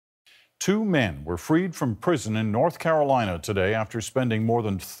Two men were freed from prison in North Carolina today after spending more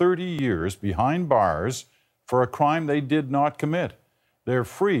than 30 years behind bars for a crime they did not commit. They're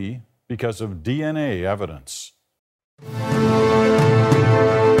free because of DNA evidence.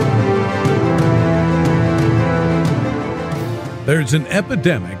 There's an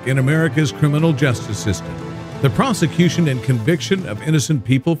epidemic in America's criminal justice system. The prosecution and conviction of innocent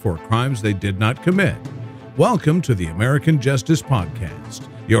people for crimes they did not commit. Welcome to the American Justice Podcast.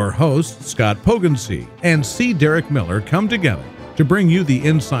 Your hosts, Scott Pogensey and C. Derick Miller, come together to bring you the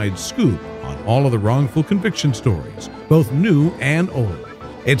inside scoop on all of the wrongful conviction stories, both new and old.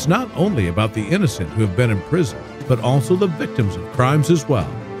 It's not only about the innocent who have been in prison, but also the victims of crimes as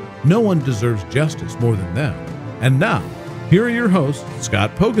well. No one deserves justice more than them. And now, here are your hosts,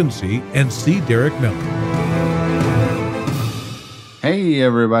 Scott Pogensey and C. Derick Miller. Hey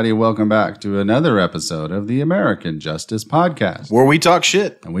everybody, welcome back to another episode of the American Justice Podcast. Where we talk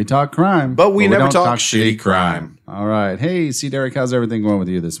shit. And we talk crime. But we never don't talk shitty crime. All right. Hey, C. Derick, how's everything going with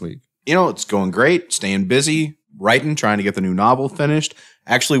you this week? You know, it's going great. Staying busy, writing, trying to get the new novel finished.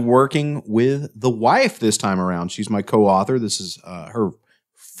 Actually working with the wife this time around. She's my co-author. This is her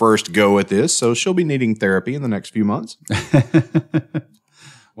first go at this, so she'll be needing therapy in the next few months.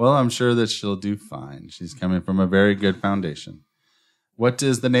 Well, I'm sure that she'll do fine. She's coming from a very good foundation. What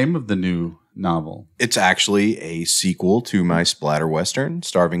is the name of the new novel? It's actually a sequel to my splatter western,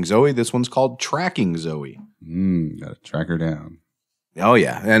 Starving Zoe. This one's called Tracking Zoe. Gotta track her down. Oh,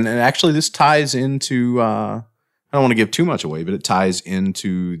 yeah. And actually, this ties into, I don't want to give too much away, but it ties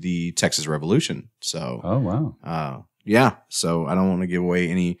into the Texas Revolution. So, oh, wow. Yeah. So I don't want to give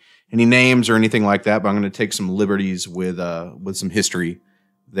away any names or anything like that, but I'm going to take some liberties with some history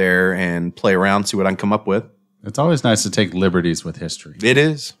there and play around, see what I can come up with. It's always nice to take liberties with history. It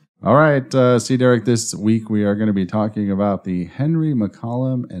is. All right, C. Derick, this week we are going to be talking about the Henry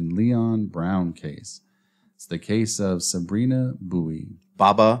McCollum and Leon Brown case. It's the case of Sabrina Bui.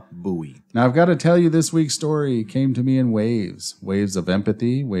 Baba Bui. Now, I've got to tell you, this week's story came to me in waves. Waves of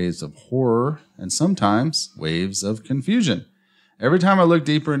empathy, waves of horror, and sometimes waves of confusion. Every time I looked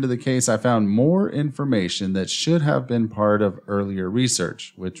deeper into the case, I found more information that should have been part of earlier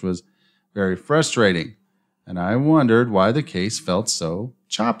research, which was very frustrating. And I wondered why the case felt so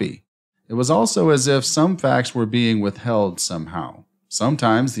choppy. It was also as if some facts were being withheld somehow.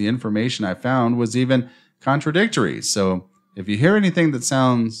 Sometimes the information I found was even contradictory. So if you hear anything that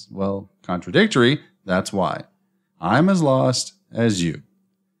sounds, well, contradictory, that's why. I'm as lost as you.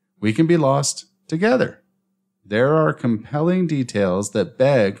 We can be lost together. There are compelling details that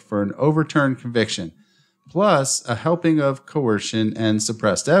beg for an overturned conviction, plus a helping of coercion and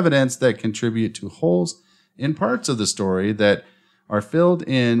suppressed evidence that contribute to holes in parts of the story that are filled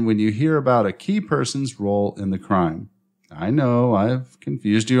in when you hear about a key person's role in the crime. I know I've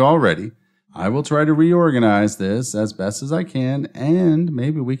confused you already. I will try to reorganize this as best as I can, and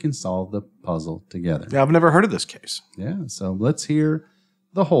maybe we can solve the puzzle together. Yeah, I've never heard of this case. Yeah, so let's hear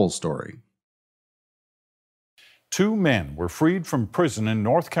the whole story. Two men were freed from prison in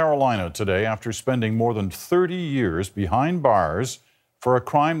North Carolina today after spending more than 30 years behind bars for a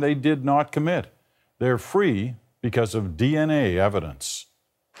crime they did not commit. They're free because of DNA evidence.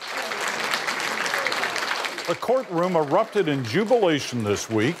 The courtroom erupted in jubilation this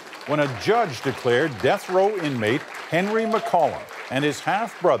week when a judge declared death row inmate Henry McCollum and his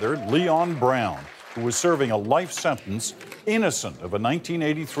half-brother Leon Brown, who was serving a life sentence, innocent of a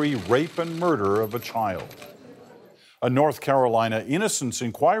 1983 rape and murder of a child. A North Carolina Innocence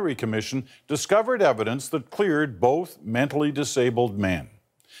Inquiry Commission discovered evidence that cleared both mentally disabled men.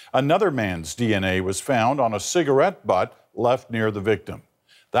 Another man's DNA was found on a cigarette butt left near the victim.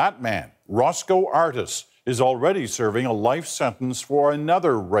 That man, Roscoe Artis, is already serving a life sentence for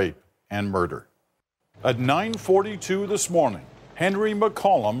another rape and murder. At 9:42 this morning, Henry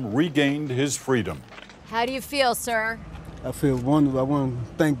McCollum regained his freedom. How do you feel, sir? I feel wonderful. I want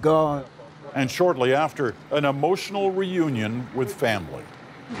to thank God. And shortly after, an emotional reunion with family.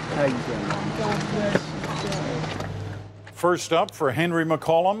 How you doing, Mom? God bless you. First up for Henry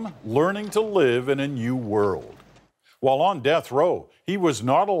McCollum, learning to live in a new world. While on death row, he was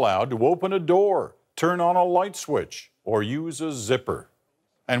not allowed to open a door, turn on a light switch, or use a zipper.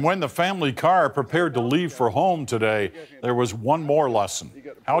 And when the family car prepared to leave for home today, there was one more lesson: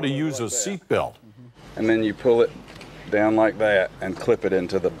 how to use a seatbelt. And then you pull it down like that and clip it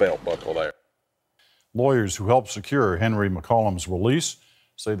into the belt buckle there. Lawyers who helped secure Henry McCollum's release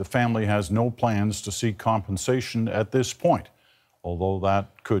say the family has no plans to seek compensation at this point, although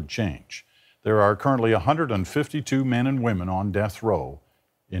that could change. There are currently 152 men and women on death row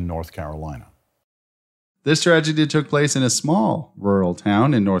in North Carolina. This tragedy took place in a small rural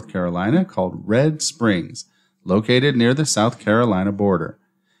town in North Carolina called Red Springs, located near the South Carolina border.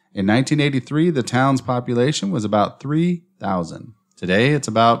 In 1983, the town's population was about 3,000. Today, it's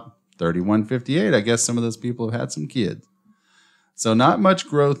about 3,158. I guess some of those people have had some kids. So not much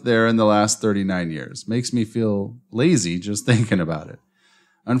growth there in the last 39 years. Makes me feel lazy just thinking about it.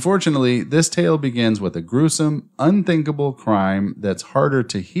 Unfortunately, this tale begins with a gruesome, unthinkable crime that's harder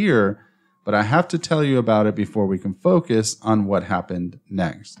to hear, but I have to tell you about it before we can focus on what happened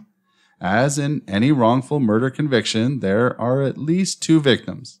next. As in any wrongful murder conviction, there are at least two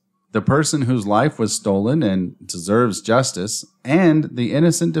victims. The person whose life was stolen and deserves justice, and the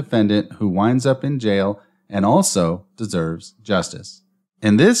innocent defendant who winds up in jail and also deserves justice.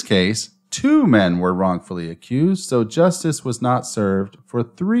 In this case, 2 men were wrongfully accused, so justice was not served for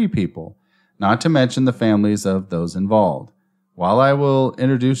 3 people, not to mention the families of those involved. While I will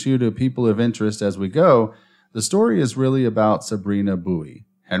introduce you to people of interest as we go, the story is really about Sabrina Bui,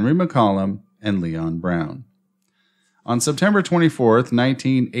 Henry McCollum, and Leon Brown. On September 24th,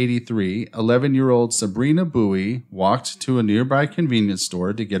 1983, 11-year-old Sabrina Bui walked to a nearby convenience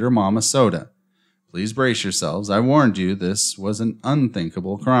store to get her mom a soda. Please brace yourselves. I warned you, this was an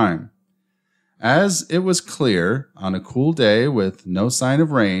unthinkable crime. As it was clear, on a cool day with no sign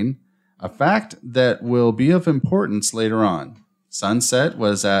of rain, a fact that will be of importance later on. Sunset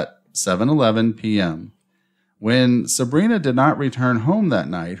was at 7:11 p.m. When Sabrina did not return home that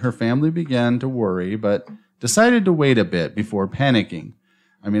night, her family began to worry, but decided to wait a bit before panicking.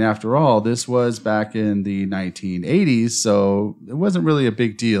 I mean, after all, this was back in the 1980s, so it wasn't really a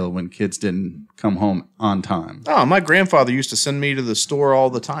big deal when kids didn't come home on time. Oh, my grandfather used to send me to the store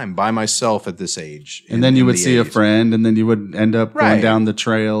all the time by myself at this age. And then you would see a friend, and then you would end up going down the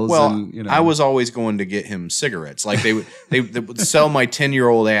trails. Well, and, I was always going to get him cigarettes. Like they would sell my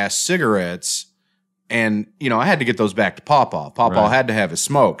 10-year-old ass cigarettes. And, I had to get those back to Pawpaw. Pawpaw had to have his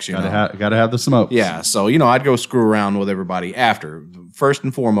smokes, Gotta have the smokes. Yeah, so, I'd go screw around with everybody after. First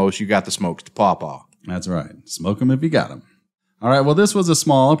and foremost, you got the smokes to Pawpaw. That's right. Smoke them if you got them. All right, well, this was a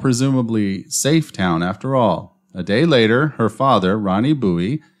small, presumably safe town after all. A day later, her father, Ronnie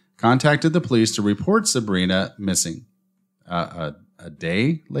Bui, contacted the police to report Sabrina missing. A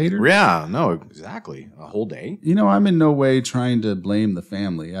day later? Yeah, no, exactly. A whole day. I'm in no way trying to blame the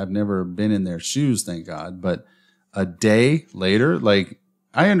family. I've never been in their shoes, thank God. But a day later,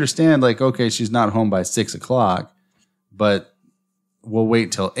 I understand, okay, she's not home by 6 o'clock, but we'll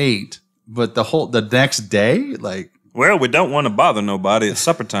wait till 8. But the next day, well, we don't want to bother nobody. It's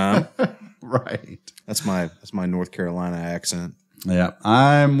supper time. Right. That's my North Carolina accent. Yeah,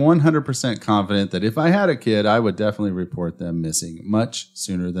 I'm 100% confident that if I had a kid, I would definitely report them missing much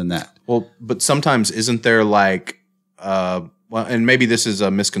sooner than that. Well, but sometimes isn't there and maybe this is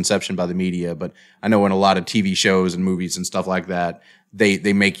a misconception by the media, but I know in a lot of TV shows and movies and stuff like that,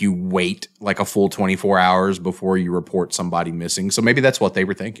 they make you wait a full 24 hours before you report somebody missing. So maybe that's what they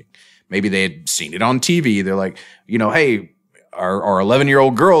were thinking. Maybe they had seen it on TV. They're like, hey, our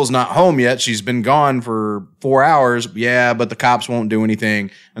 11-year-old girl's not home yet. She's been gone for 4 hours. Yeah, but the cops won't do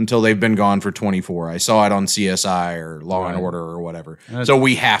anything until they've been gone for 24. I saw it on CSI or Law and Order or whatever. So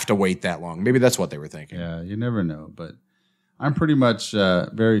we have to wait that long. Maybe that's what they were thinking. Yeah, you never know. But I'm pretty much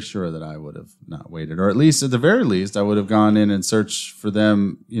very sure that I would have not waited. Or at the very least, I would have gone in and searched for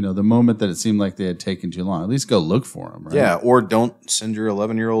them, the moment that it seemed like they had taken too long. At least go look for them, right? Yeah, or don't send your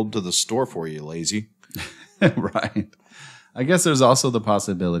 11-year-old to the store for you, lazy. Right. I guess there's also the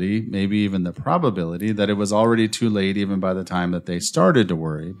possibility, maybe even the probability, that it was already too late even by the time that they started to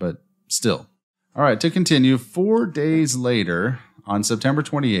worry, but still. All right, to continue, 4 days later, on September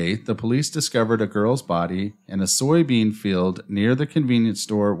 28th, the police discovered a girl's body in a soybean field near the convenience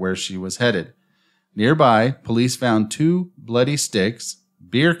store where she was headed. Nearby, police found 2 bloody sticks,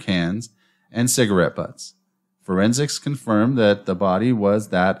 beer cans, and cigarette butts. Forensics confirmed that the body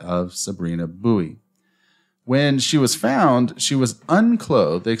was that of Sabrina Bui. When she was found, she was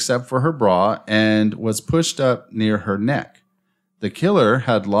unclothed except for her bra and was pushed up near her neck. The killer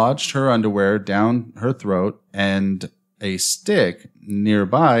had lodged her underwear down her throat and a stick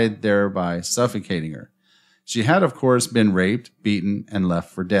nearby, thereby suffocating her. She had, of course, been raped, beaten, and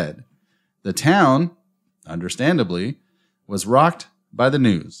left for dead. The town, understandably, was rocked by the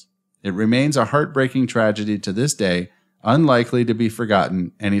news. It remains a heartbreaking tragedy to this day, unlikely to be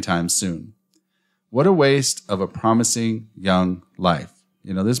forgotten anytime soon. What a waste of a promising young life.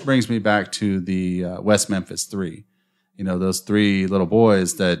 This brings me back to the West Memphis 3. Those 3 little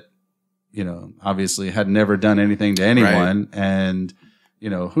boys that, obviously had never done anything to anyone. Right. And,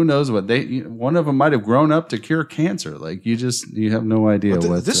 who knows what one of them might have grown up to cure cancer. Like you have no idea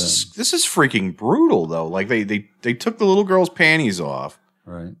what. This is freaking brutal though. Like they took the little girl's panties off,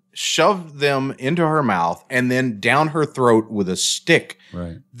 right? Shoved them into her mouth and then down her throat with a stick.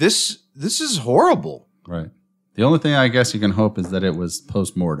 Right. This is horrible. Right. The only thing I guess you can hope is that it was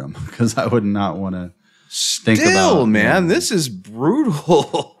post-mortem, because I would not want to think about. Still, man, this is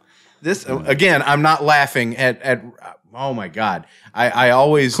brutal. This again, I'm not laughing at oh my God. I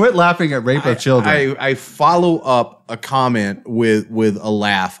always quit laughing at rape of children. I follow up a comment with a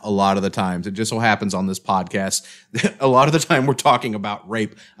laugh a lot of the times. It just so happens on this podcast, a lot of the time we're talking about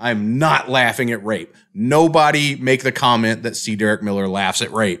rape. I'm not laughing at rape. Nobody make the comment that C. Derick Miller laughs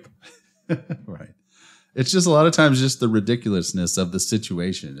at rape. Right. It's just a lot of times just the ridiculousness of the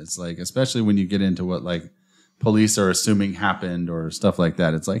situation. It's like, especially when you get into what like police are assuming happened or stuff like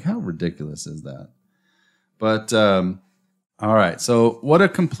that. It's like, how ridiculous is that? But, all right. So what a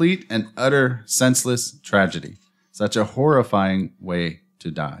complete and utter senseless tragedy. Such a horrifying way to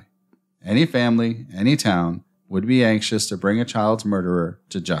die. Any family, any town would be anxious to bring a child's murderer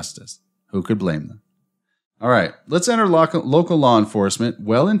to justice. Who could blame them? All right, let's enter local law enforcement.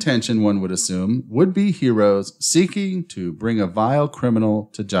 Well-intentioned, one would assume, would-be heroes seeking to bring a vile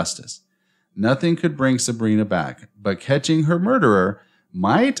criminal to justice. Nothing could bring Sabrina back, but catching her murderer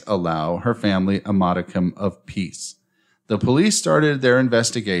might allow her family a modicum of peace. The police started their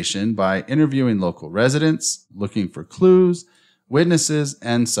investigation by interviewing local residents, looking for clues, witnesses,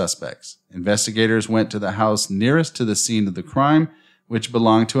 and suspects. Investigators went to the house nearest to the scene of the crime, which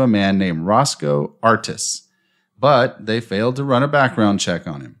belonged to a man named Roscoe Artis. But they failed to run a background check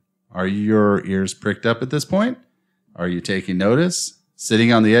on him. Are your ears pricked up at this point? Are you taking notice?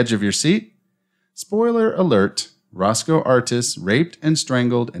 Sitting on the edge of your seat? Spoiler alert, Roscoe Artis raped and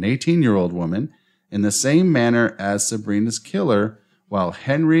strangled an 18-year-old woman in the same manner as Sabrina's killer while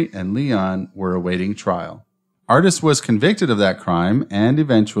Henry and Leon were awaiting trial. Artis was convicted of that crime and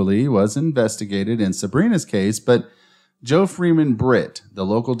eventually was investigated in Sabrina's case, but Joe Freeman Britt, the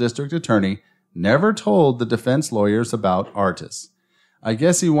local district attorney, never told the defense lawyers about Artis. I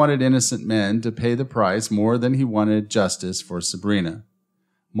guess he wanted innocent men to pay the price more than he wanted justice for Sabrina.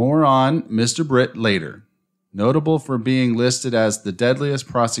 More on Mr. Britt later. Notable for being listed as the deadliest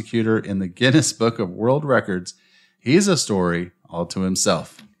prosecutor in the Guinness Book of World Records, he's a story all to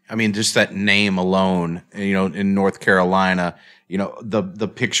himself. I mean, just that name alone, in North Carolina,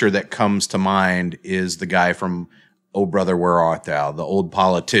 the picture that comes to mind is the guy from Oh Brother, Where Art Thou? The old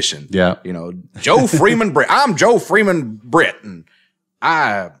politician. Yeah. Joe Freeman Britt. I'm Joe Freeman Britt, and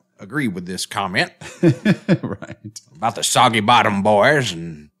I agree with this comment. Right. About the Soggy Bottom Boys.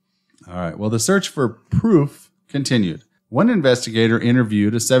 All right. Well, the search for proof continued. One investigator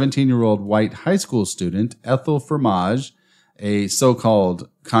interviewed a 17-year-old white high school student, Ethel Fromage, a so-called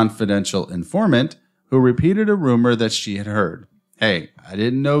confidential informant, who repeated a rumor that she had heard. Hey, I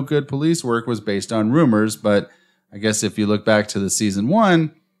didn't know good police work was based on rumors, but I guess if you look back to the season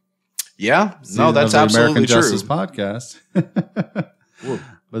 1, that's of the absolutely American Justice true. Podcast.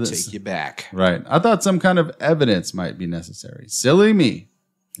 We'll take you back. Right. I thought some kind of evidence might be necessary. Silly me.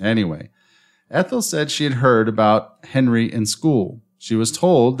 Anyway, Ethel said she had heard about Henry in school. She was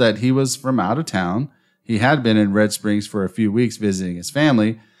told that he was from out of town. He had been in Red Springs for a few weeks visiting his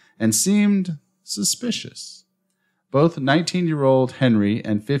family and seemed suspicious. Both 19-year-old Henry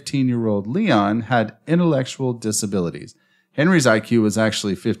and 15-year-old Leon had intellectual disabilities. Henry's IQ was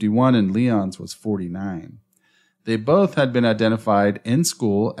actually 51 and Leon's was 49. They both had been identified in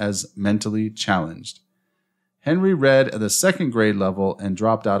school as mentally challenged. Henry read at the second grade level and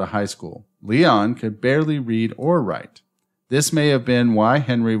dropped out of high school. Leon could barely read or write. This may have been why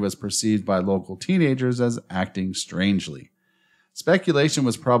Henry was perceived by local teenagers as acting strangely. Speculation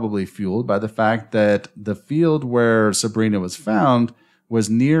was probably fueled by the fact that the field where Sabrina was found was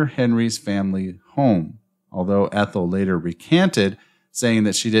near Henry's family home, although Ethel later recanted, saying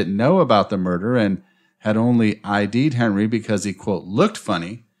that she didn't know about the murder and had only ID'd Henry because he, quote, looked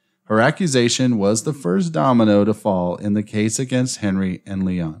funny. Her accusation was the first domino to fall in the case against Henry and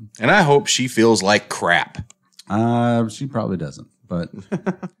Leon. And I hope she feels like crap. She probably doesn't, but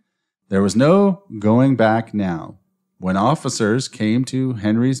there was no going back now. When officers came to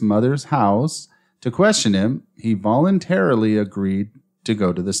Henry's mother's house to question him, he voluntarily agreed to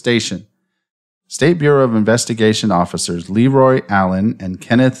go to the station. State Bureau of Investigation officers Leroy Allen and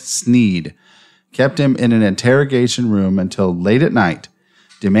Kenneth Sneed kept him in an interrogation room until late at night,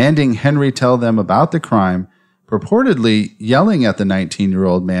 demanding Henry tell them about the crime, purportedly yelling at the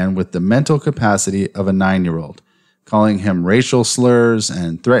 19-year-old man with the mental capacity of a 9-year-old, calling him racial slurs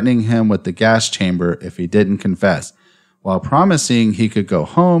and threatening him with the gas chamber if he didn't confess. while promising he could go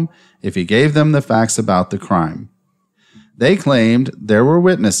home if he gave them the facts about the crime. They claimed there were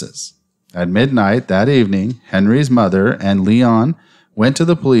witnesses. At midnight that evening, Henry's mother and Leon went to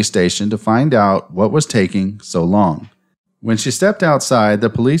the police station to find out what was taking so long. When she stepped outside, the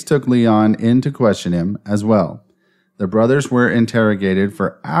police took Leon in to question him as well. The brothers were interrogated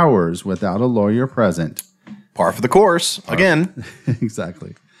for hours without a lawyer present. Par for the course, again.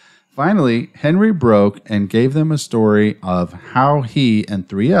 Exactly. Finally, Henry broke and gave them a story of how he and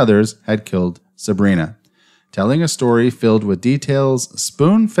 3 others had killed Sabrina, telling a story filled with details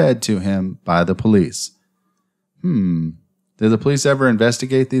spoon-fed to him by the police. Did the police ever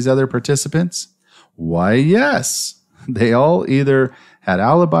investigate these other participants? Why, yes. They all either had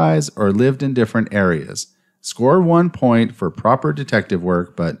alibis or lived in different areas. Score 1 point for proper detective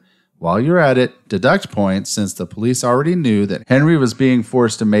work, but while you're at it, deduct points since the police already knew that Henry was being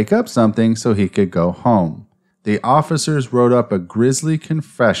forced to make up something so he could go home. The officers wrote up a grisly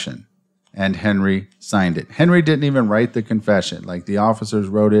confession, and Henry signed it. Henry didn't even write the confession. Like, the officers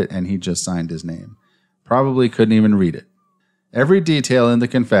wrote it, and he just signed his name. Probably couldn't even read it. Every detail in the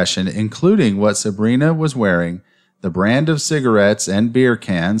confession, including what Sabrina was wearing, the brand of cigarettes and beer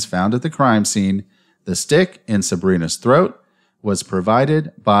cans found at the crime scene, the stick in Sabrina's throat, was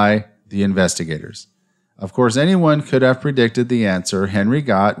provided by the investigators. Of course, anyone could have predicted the answer Henry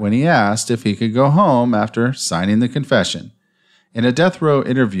got when he asked if he could go home after signing the confession. In a death row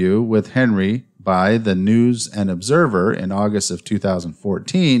interview with Henry by the News and Observer in August of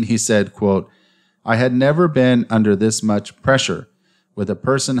 2014, he said, quote, "I had never been under this much pressure, with a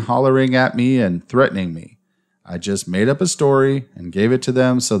person hollering at me and threatening me. I just made up a story and gave it to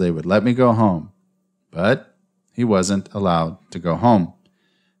them so they would let me go home." But he wasn't allowed to go home.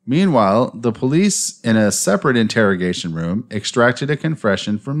 Meanwhile, the police in a separate interrogation room extracted a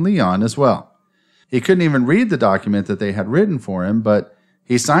confession from Leon as well. He couldn't even read the document that they had written for him, but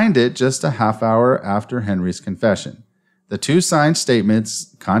he signed it just a half hour after Henry's confession. The 2 signed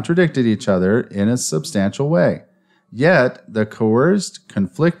statements contradicted each other in a substantial way. Yet, the coerced,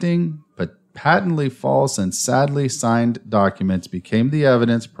 conflicting, but patently false and sadly signed documents became the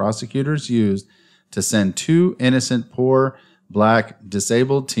evidence prosecutors used to send 2 innocent, poor, Black,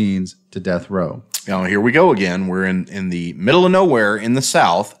 disabled teens to death row. Now, here we go again. We're in the middle of nowhere in the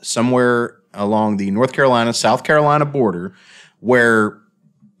South, somewhere along the North Carolina, South Carolina border, where,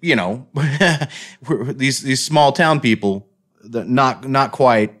 you know, these small town people, not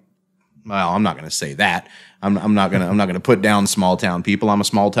quite. Well, I'm not going to say that. I'm not going to put down small town people. I'm a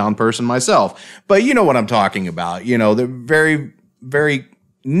small town person myself, but you know what I'm talking about. You know, they're very, very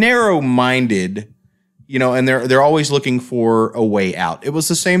narrow-minded. You know, and they're always looking for a way out. It was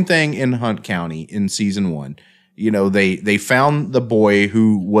the same thing in Hunt County in season 1. You know, they found the boy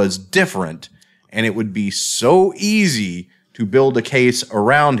who was different, and it would be so easy to build a case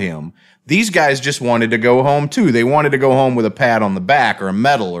around him. These guys just wanted to go home too. They wanted to go home with a pat on the back or a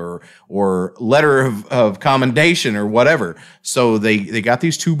medal or letter of commendation or whatever. So they got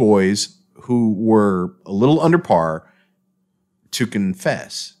these 2 boys who were a little under par to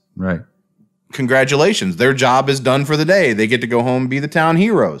confess. Right. Congratulations. Their job is done for the day. They get to go home and be the town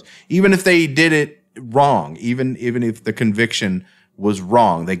heroes. Even if they did it wrong, even if the conviction was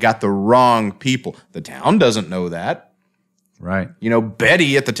wrong, they got the wrong people. The town doesn't know that. Right. You know,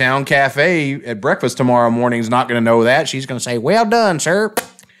 Betty at the town cafe at breakfast tomorrow morning is not going to know that. She's going to say, "Well done, sir."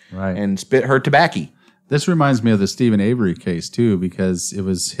 Right. And spit her tobacco. This reminds me of the Stephen Avery case too, because it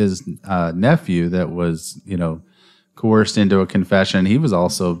was his nephew that was, you know, coerced into a confession. He was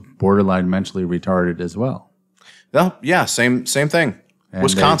also borderline mentally retarded as well. Well, yeah, same thing. And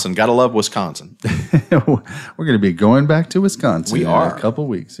Wisconsin, gotta love Wisconsin. We're going to be going back to Wisconsin we are. in a couple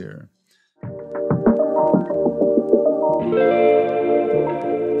weeks here.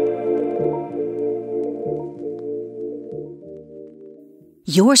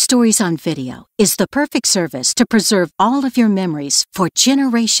 Your Stories on Video is the perfect service to preserve all of your memories for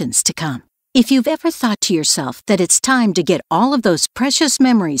generations to come. If you've ever thought to yourself that it's time to get all of those precious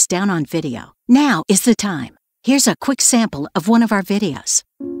memories down on video, now is the time. Here's a quick sample of one of our videos.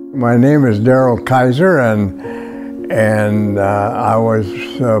 My name is Daryl Kaiser, and I was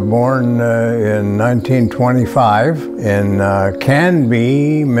born in 1925 in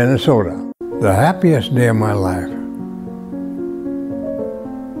Canby, Minnesota. The happiest day of my life.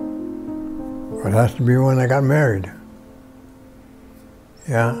 It has to be when I got married.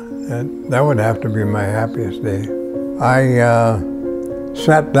 Yeah, that would have to be my happiest day. I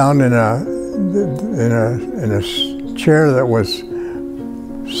sat down in a chair that was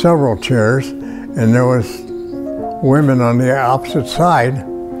several chairs, and there was women on the opposite side,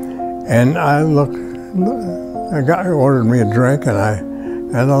 and I looked a guy ordered me a drink, and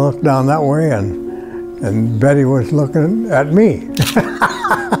I looked down that way, and Betty was looking at me.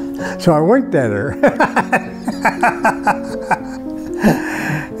 So I winked at her.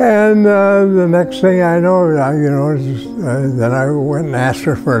 And the next thing I know, then I went and asked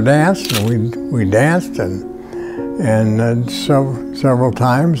her for a dance, and we danced and several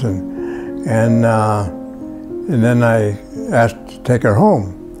times, and then I asked to take her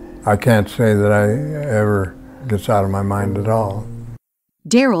home. I can't say that I ever gets out of my mind at all.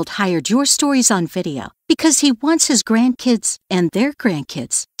 Daryl hired Your Stories on Video because he wants his grandkids and their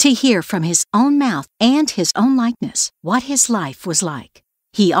grandkids to hear from his own mouth and his own likeness what his life was like.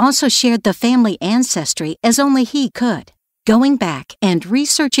 He also shared the family ancestry as only he could. Going back and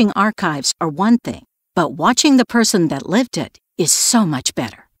researching archives are one thing, but watching the person that lived it is so much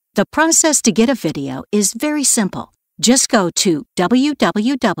better. The process to get a video is very simple. Just go to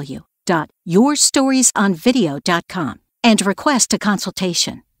www.yourstoriesonvideo.com and request a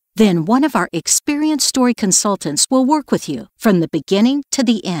consultation. Then one of our experienced story consultants will work with you from the beginning to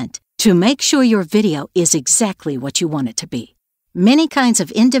the end to make sure your video is exactly what you want it to be. Many kinds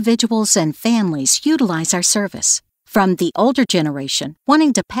of individuals and families utilize our service, from the older generation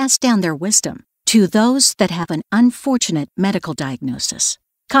wanting to pass down their wisdom to those that have an unfortunate medical diagnosis.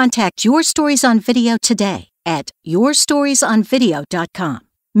 Contact Your Stories on Video today at yourstoriesonvideo.com.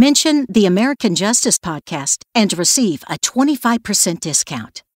 Mention the American Justice Podcast and receive a 25%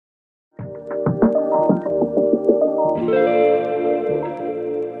 discount.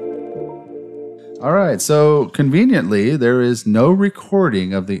 All right, so conveniently, there is no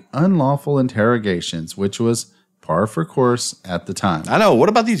recording of the unlawful interrogations, which was par for course at the time. I know. What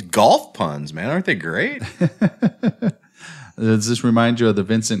about these golf puns, man? Aren't they great? Does this remind you of the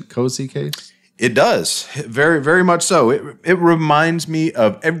Vincent Cozy case? It does. Very, very much so. It reminds me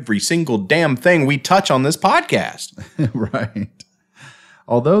of every single damn thing we touch on this podcast. Right.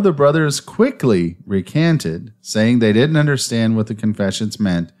 Although the brothers quickly recanted, saying they didn't understand what the confessions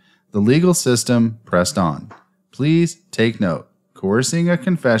meant, the legal system pressed on. Please take note. Coercing a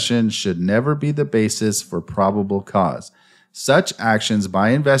confession should never be the basis for probable cause. Such actions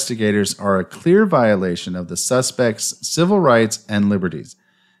by investigators are a clear violation of the suspect's civil rights and liberties.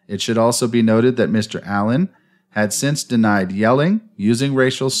 It should also be noted that Mr. Allen had since denied yelling, using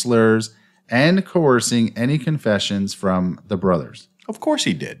racial slurs, and coercing any confessions from the brothers. Of course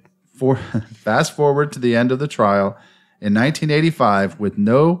he did. Fast forward to the end of the trial. In 1985, with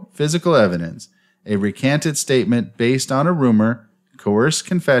no physical evidence, a recanted statement based on a rumor, coerced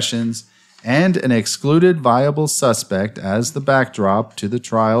confessions, and an excluded viable suspect as the backdrop to the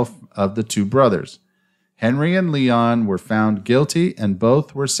trial of the two brothers. Henry and Leon were found guilty, and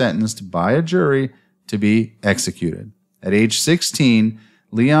both were sentenced by a jury to be executed. At age 16,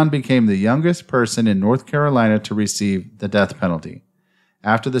 Leon became the youngest person in North Carolina to receive the death penalty.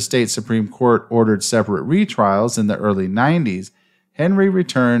 After the state Supreme Court ordered separate retrials in the early 90s, Henry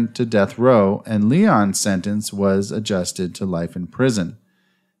returned to death row, and Leon's sentence was adjusted to life in prison.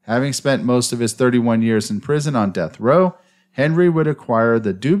 Having spent most of his 31 years in prison on death row, Henry would acquire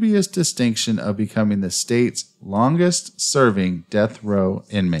the dubious distinction of becoming the state's longest-serving death row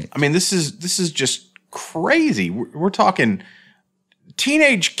inmate. I mean, this is just crazy. We're talking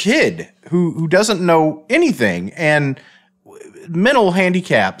teenage kid who doesn't know anything and mental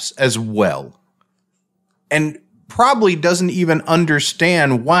handicaps as well, and probably doesn't even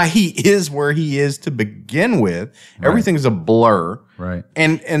understand why he is where he is to begin with. Right. Everything's a blur. Right.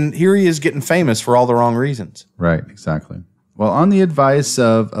 And here he is getting famous for all the wrong reasons. Right, exactly. Well, on the advice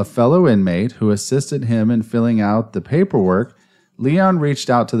of a fellow inmate who assisted him in filling out the paperwork, Leon reached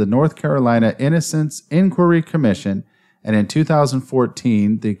out to the North Carolina Innocence Inquiry Commission, and in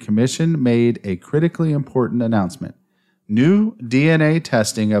 2014, the commission made a critically important announcement. New DNA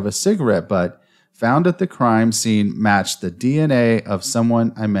testing of a cigarette butt found at the crime scene matched the DNA of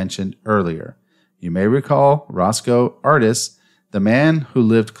someone I mentioned earlier. You may recall Roscoe Artis, the man who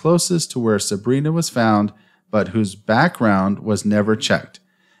lived closest to where Sabrina was found, but whose background was never checked,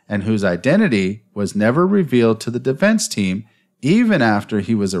 and whose identity was never revealed to the defense team, even after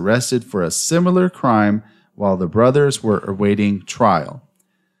he was arrested for a similar crime while the brothers were awaiting trial.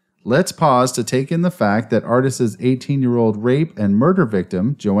 Let's pause to take in the fact that Artis's 18-year-old rape and murder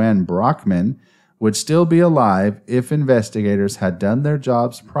victim, Joanne Brockman, would still be alive if investigators had done their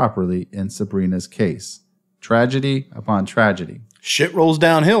jobs properly in Sabrina's case. Tragedy upon tragedy. Shit rolls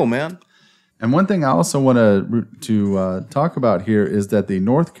downhill, man. And one thing I also want to talk about here is that the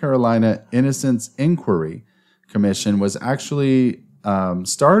North Carolina Innocence Inquiry Commission was actually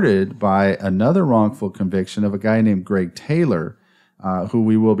started by another wrongful conviction of a guy named Greg Taylor, who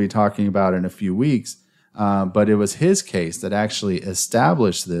we will be talking about in a few weeks. But it was his case that actually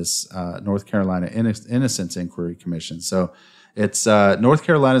established this North Carolina Innocence Inquiry Commission. So it's North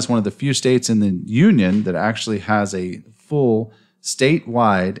Carolina is one of the few states in the union that actually has a full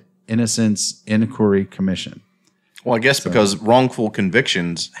statewide Innocence Inquiry Commission. Well, I guess because wrongful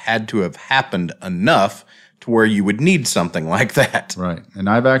convictions had to have happened enough to where you would need something like that. Right. And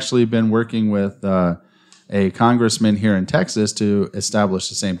I've actually been working with a congressman here in Texas to establish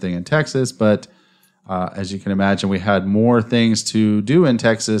the same thing in Texas. But as you can imagine, we had more things to do in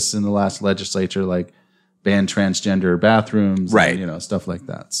Texas in the last legislature, like ban transgender bathrooms, right? And, stuff like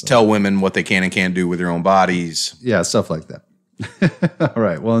that. So, tell women what they can and can't do with their own bodies. Yeah, stuff like that. All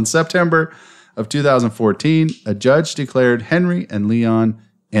right. Well, in September of 2014, a judge declared Henry and Leon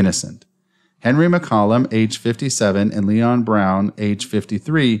innocent. Henry McCollum, age 57, and Leon Brown, age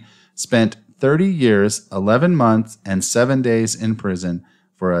 53, spent 30 years, 11 months, and 7 days in prison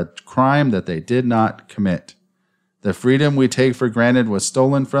for a crime that they did not commit. The freedom we take for granted was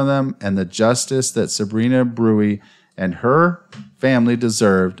stolen from them, and the justice that Sabrina Bui and her family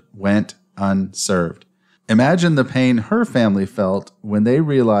deserved went unserved. Imagine the pain her family felt when they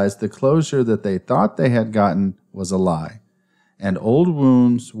realized the closure that they thought they had gotten was a lie, and old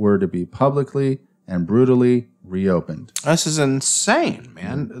wounds were to be publicly and brutally reopened. This is insane,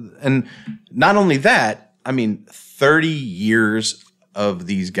 man. And not only that, 30 years of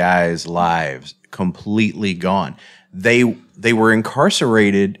these guys' lives completely gone. They were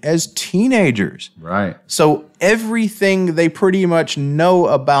incarcerated as teenagers. Right. So everything they pretty much know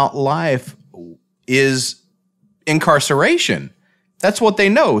about life is incarceration. That's what they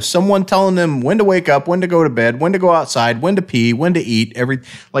know. Someone telling them when to wake up, when to go to bed, when to go outside, when to pee, when to eat.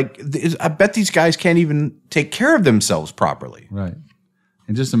 I bet these guys can't even take care of themselves properly. Right.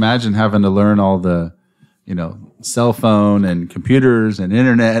 And just imagine having to learn all the, cell phone and computers and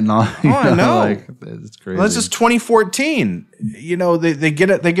internet and all. I know. It's crazy. Well, this is 2014. They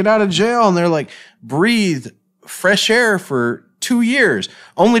get out of jail and they're like, breathe fresh air for 2 years,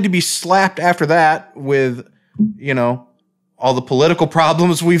 only to be slapped after that with, all the political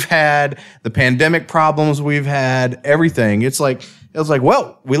problems we've had, the pandemic problems we've had, everything. It was like,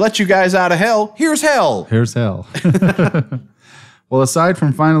 well, we let you guys out of hell. Here's hell. Here's hell. Well, aside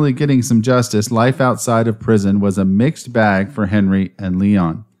from finally getting some justice, life outside of prison was a mixed bag for Henry and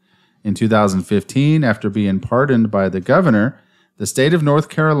Leon. In 2015, after being pardoned by the governor, the state of North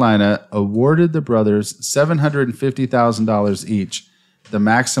Carolina awarded the brothers $750,000 each, the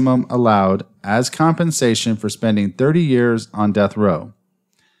maximum allowed as compensation for spending 30 years on death row.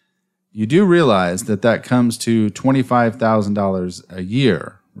 You do realize that comes to $25,000 a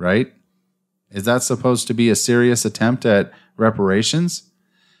year, right? Is that supposed to be a serious attempt at reparations?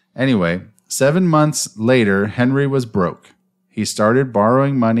 Anyway, 7 months later, Henry was broke. He started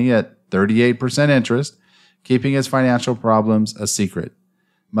borrowing money at 38% interest, keeping his financial problems a secret.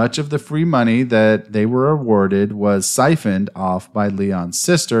 Much of the free money that they were awarded was siphoned off by Leon's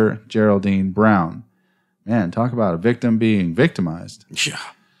sister, Geraldine Brown. Man, talk about a victim being victimized. Yeah.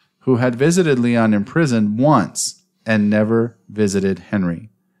 Who had visited Leon in prison once and never visited Henry.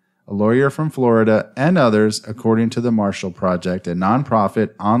 A lawyer from Florida and others, according to the Marshall Project, a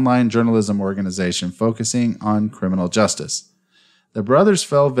nonprofit online journalism organization focusing on criminal justice. The brothers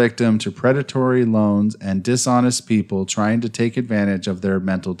fell victim to predatory loans and dishonest people trying to take advantage of their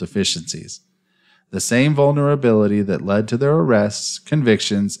mental deficiencies. The same vulnerability that led to their arrests,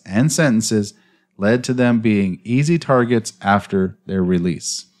 convictions, and sentences led to them being easy targets after their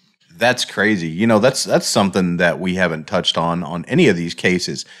release. That's crazy. That's something that we haven't touched on any of these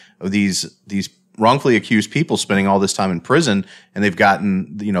cases of these wrongfully accused people spending all this time in prison, and they've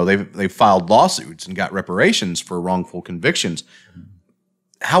gotten, they've filed lawsuits and got reparations for wrongful convictions.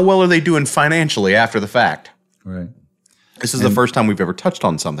 How well are they doing financially after the fact? Right. This is the first time we've ever touched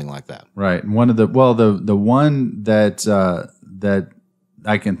on something like that. Right. And the one that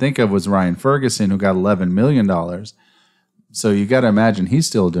I can think of was Ryan Ferguson, who got $11 million. So you got to imagine he's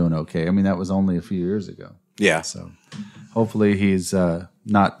still doing okay. That was only a few years ago. Yeah. So hopefully he's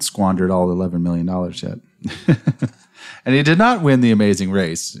not squandered all the $11 million yet. And he did not win the Amazing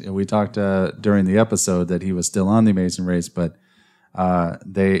Race. We talked during the episode that he was still on the Amazing Race, but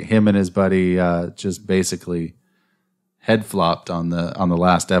him and his buddy just basically head flopped on the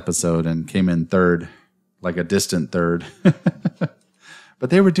last episode and came in third, like a distant third. But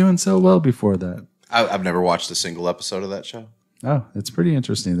they were doing so well before that. I've never watched a single episode of that show. Oh, it's pretty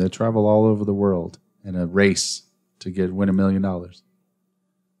interesting. They travel all over the world in a race to win $1 million.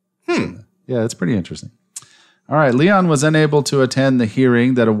 So, yeah, it's pretty interesting. All right, Leon was unable to attend the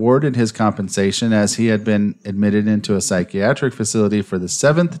hearing that awarded his compensation as he had been admitted into a psychiatric facility for the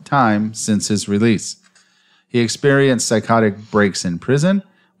 7th time since his release. He experienced psychotic breaks in prison,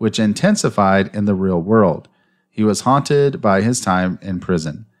 which intensified in the real world. He was haunted by his time in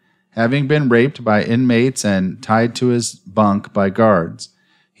prison, having been raped by inmates and tied to his bunk by guards.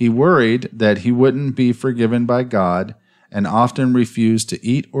 He worried that he wouldn't be forgiven by God and often refused to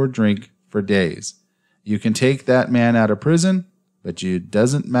eat or drink for days. You can take that man out of prison, but you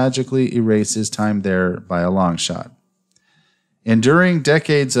doesn't magically erase his time there by a long shot. Enduring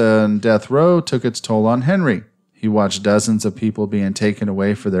decades on death row took its toll on Henry. He watched dozens of people being taken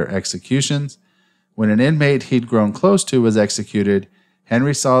away for their executions. When an inmate he'd grown close to was executed,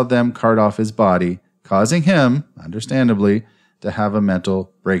 Henry saw them cart off his body, causing him, understandably, to have a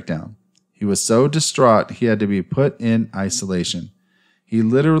mental breakdown. He was so distraught he had to be put in isolation. He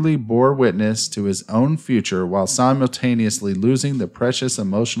literally bore witness to his own future while simultaneously losing the precious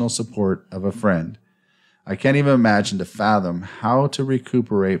emotional support of a friend. I can't even imagine to fathom how to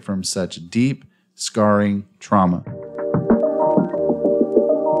recuperate from such deep, scarring trauma.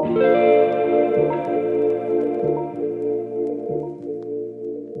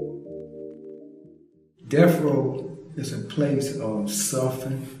 Death row is a place of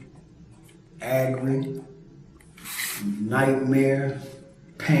suffering, agony, nightmare,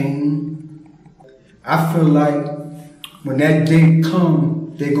 pain. I feel like when that day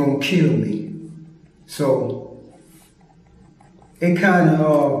comes, they're going to kill me. So it kind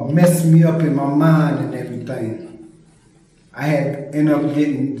of messed me up in my mind and everything. I had ended up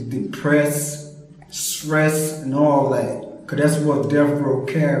getting depressed, stressed, and all that, because that's what death row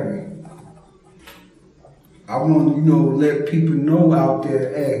carry. I want to, let people know out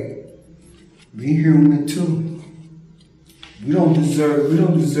there, hey, we human too. We don't deserve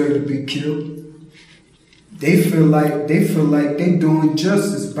to be killed. They feel like they doing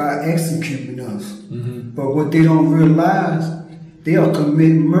justice by executing us. Mm-hmm. But what they don't realize, they are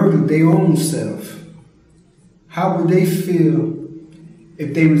committing murder their own self. How would they feel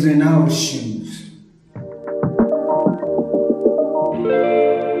if they was in our shoes?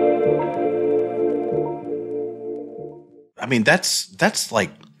 I mean, that's like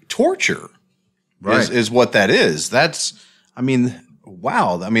torture, right? Is what that is. That's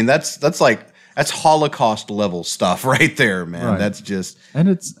wow. I mean, that's Holocaust level stuff right there, man. Right. That's just, and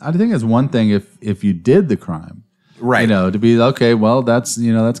I think it's one thing if you did the crime, right? To be okay. Well, that's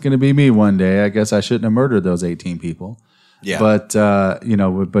going to be me one day. I guess I shouldn't have murdered those 18 people. Yeah. But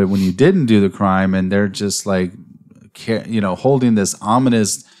but when you didn't do the crime and they're just like, holding this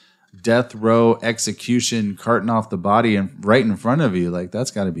ominous death row execution, carting off the body and right in front of you, like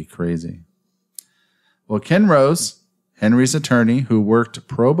that's got to be crazy. Well, Ken Rose, Henry's attorney who worked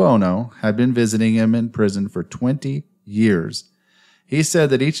pro bono, had been visiting him in prison for 20 years. He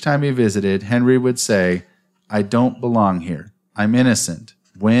said that each time he visited, Henry would say, "I don't belong here. I'm innocent.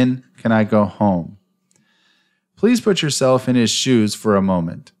 When can I go home?" Please put yourself in his shoes for a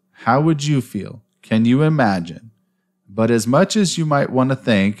moment. How would you feel? Can you imagine? But as much as you might want to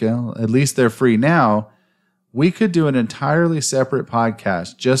think, at least they're free now, we could do an entirely separate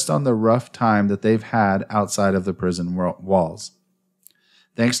podcast just on the rough time that they've had outside of the prison walls.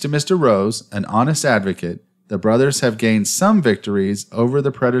 Thanks to Mr. Rose, an honest advocate, the brothers have gained some victories over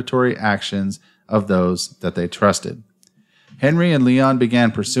the predatory actions of those that they trusted. Henry and Leon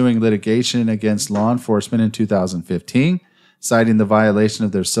began pursuing litigation against law enforcement in 2015, citing the violation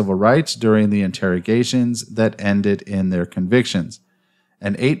of their civil rights during the interrogations that ended in their convictions.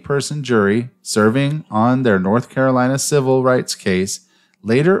 An 8-person jury serving on their North Carolina civil rights case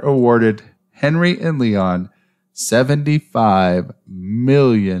later awarded Henry and Leon $75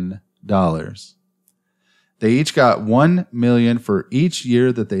 million. They each got $1 million for each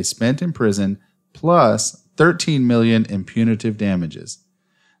year that they spent in prison, plus $13 million in punitive damages.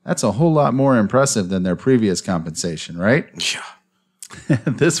 That's a whole lot more impressive than their previous compensation, right? Yeah.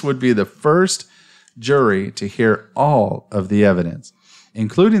 This would be the first jury to hear all of the evidence,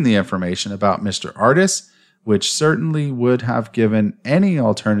 including the information about Mr. Artis, which certainly would have given any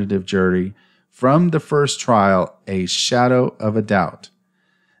alternative jury from the first trial a shadow of a doubt.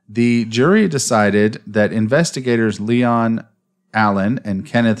 The jury decided that investigators Leon Allen and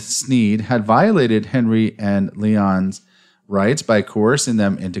Kenneth Sneed had violated Henry and Leon's rights by coercing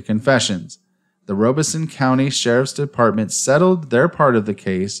them into confessions. The Robeson County Sheriff's Department settled their part of the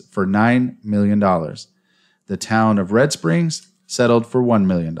case for $9 million. The town of Red Springs settled for $1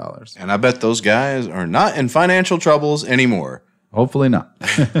 million. And I bet those guys are not in financial troubles anymore. Hopefully not.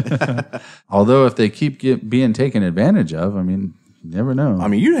 Although if they keep being taken advantage of, I mean, you never know. I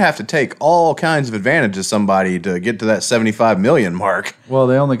mean, you'd have to take all kinds of advantage of somebody to get to that $75 million mark. Well,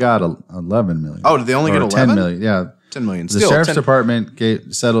 they only got $11 million. Oh, did they only get $11 $10 million? Yeah. $10 million. The sheriff's department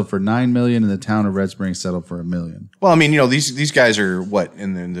settled for $9 million, and the town of Red Springs settled for $1 million. Well, I mean, these guys are what,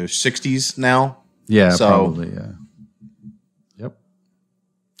 in their 60s now? Yeah, probably. Yeah. Yep.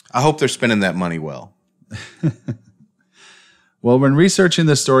 I hope they're spending that money well. Well, when researching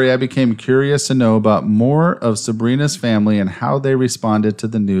this story, I became curious to know about more of Sabrina's family and how they responded to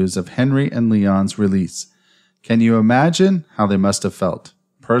the news of Henry and Leon's release. Can you imagine how they must have felt?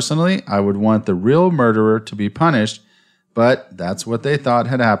 Personally, I would want the real murderer to be punished, but that's what they thought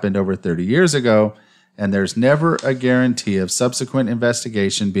had happened over 30 years ago, and there's never a guarantee of subsequent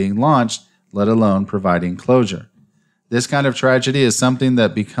investigation being launched, let alone providing closure. This kind of tragedy is something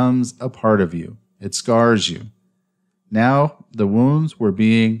that becomes a part of you. It scars you. Now, the wounds were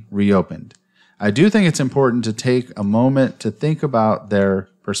being reopened. I do think it's important to take a moment to think about their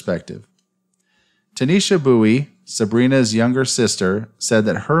perspective. Tanisha Bui, Sabrina's younger sister, said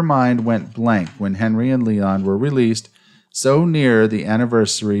that her mind went blank when Henry and Leon were released so near the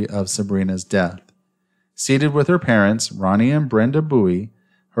anniversary of Sabrina's death. Seated with her parents, Ronnie and Brenda Bui,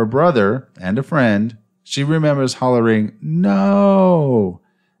 her brother, and a friend, she remembers hollering, "No!"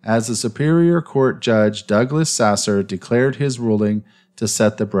 as the Superior Court Judge Douglas Sasser declared his ruling to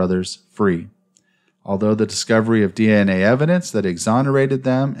set the brothers free. Although the discovery of DNA evidence that exonerated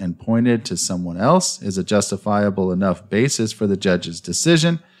them and pointed to someone else is a justifiable enough basis for the judge's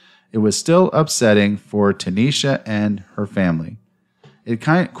decision, it was still upsetting for Tanisha and her family. It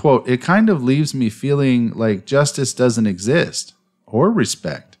kind of leaves me feeling like justice doesn't exist, or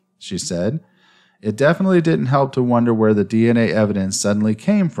respect, she said. It definitely didn't help to wonder where the DNA evidence suddenly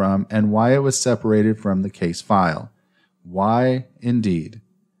came from and why it was separated from the case file. Why, indeed.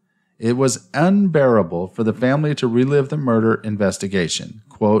 It was unbearable for the family to relive the murder investigation.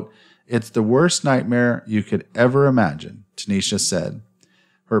 Quote, "It's the worst nightmare you could ever imagine," Tanisha said.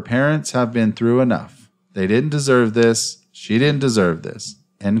 Her parents have been through enough. They didn't deserve this. She didn't deserve this.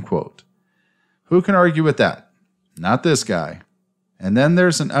 End quote. Who can argue with that? Not this guy. And then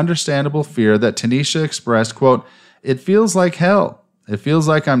there's an understandable fear that Tanisha expressed, quote, "It feels like hell. It feels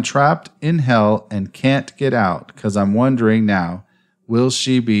like I'm trapped in hell and can't get out because I'm wondering now, will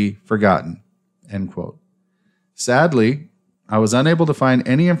she be forgotten?" End quote. Sadly, I was unable to find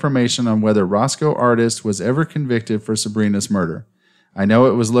any information on whether Roscoe Artist was ever convicted for Sabrina's murder. I know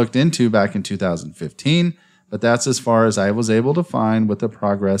it was looked into back in 2015, but that's as far as I was able to find with the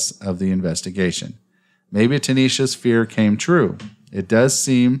progress of the investigation. Maybe Tanisha's fear came true. It does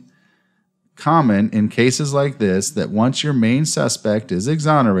seem common in cases like this that once your main suspect is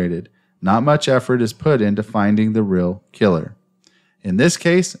exonerated, not much effort is put into finding the real killer. In this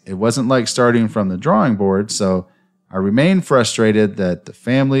case, it wasn't like starting from the drawing board, so I remain frustrated that the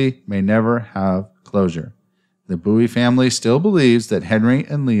family may never have closure. The Bui family still believes that Henry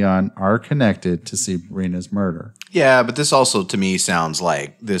and Leon are connected to Sabrina's murder. Yeah, but this also to me sounds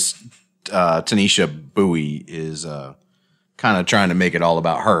like this Tanisha Bui is kind of trying to make it all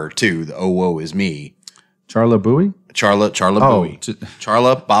about her too. The "oh woe is me." Charla Bui? Charla Bui.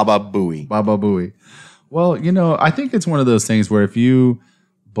 Charla Baba Bui. Baba Bui. Well, I think it's one of those things where if you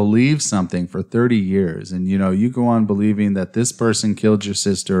believe something for 30 years and, you go on believing that this person killed your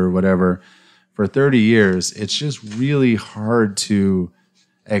sister or whatever for 30 years, it's just really hard to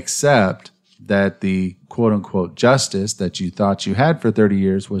accept that the quote-unquote justice that you thought you had for 30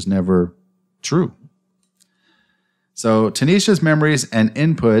 years was never true. So Tanisha's memories and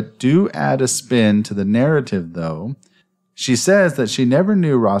input do add a spin to the narrative, though. She says that she never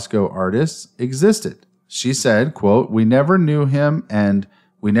knew Roscoe Artist existed. She said, quote, "We never knew him and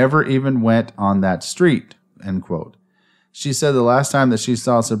we never even went on that street," end quote. She said the last time that she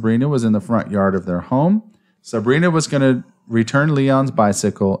saw Sabrina was in the front yard of their home. Sabrina was going to return Leon's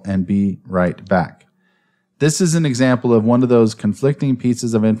bicycle and be right back. This is an example of one of those conflicting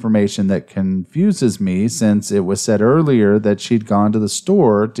pieces of information that confuses me, since it was said earlier that she'd gone to the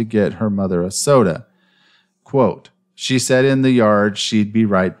store to get her mother a soda. Quote, "She said in the yard she'd be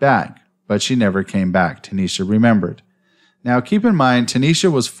right back, but she never came back," Tanisha remembered. Now keep in mind,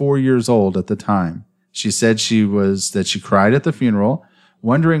 Tanisha was 4 years old at the time. She said that she cried at the funeral,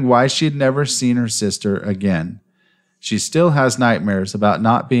 wondering why she'd never seen her sister again. She still has nightmares about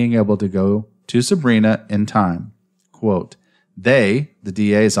not being able to go to Sabrina in time. Quote, "They, the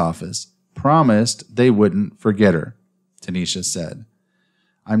DA's office, promised they wouldn't forget her," Tanisha said.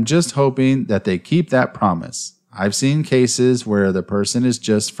 "I'm just hoping that they keep that promise. I've seen cases where the person is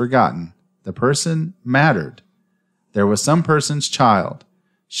just forgotten. The person mattered. There was some person's child.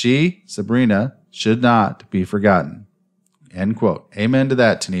 She, Sabrina, should not be forgotten." End quote. Amen to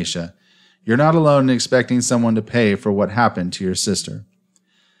that, Tanisha. You're not alone in expecting someone to pay for what happened to your sister.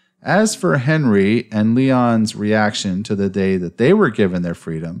 As for Henry and Leon's reaction to the day that they were given their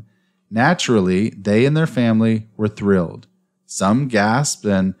freedom, naturally, they and their family were thrilled. Some gasped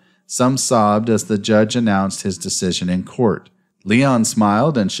and some sobbed as the judge announced his decision in court. Leon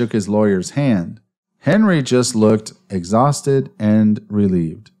smiled and shook his lawyer's hand. Henry just looked exhausted and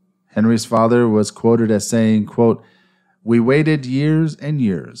relieved. Henry's father was quoted as saying, quote, "We waited years and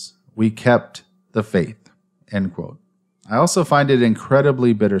years. We kept the faith," end quote. I also find it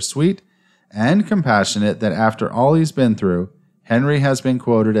incredibly bittersweet and compassionate that after all he's been through, Henry has been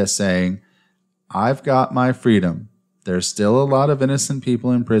quoted as saying, "I've got my freedom. There's still a lot of innocent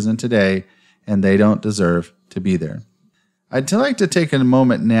people in prison today, and they don't deserve to be there." I'd like to take a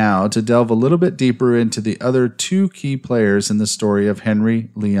moment now to delve a little bit deeper into the other two key players in the story of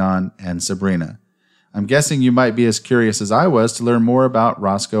Henry, Leon, and Sabrina. I'm guessing you might be as curious as I was to learn more about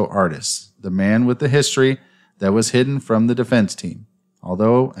Roscoe Artis, the man with the history that was hidden from the defense team.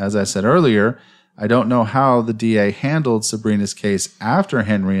 Although, as I said earlier, I don't know how the DA handled Sabrina's case after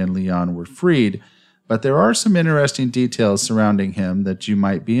Henry and Leon were freed, but there are some interesting details surrounding him that you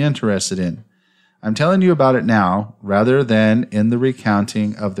might be interested in. I'm telling you about it now, rather than in the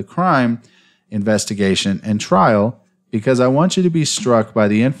recounting of the crime, investigation, and trial, because I want you to be struck by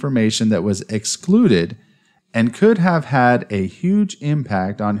the information that was excluded and could have had a huge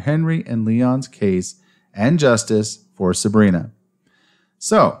impact on Henry and Leon's case and justice for Sabrina.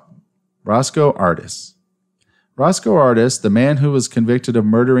 So, Roscoe Artis. Roscoe Artis, the man who was convicted of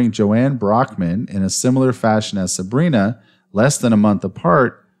murdering Joanne Brockman in a similar fashion as Sabrina, less than a month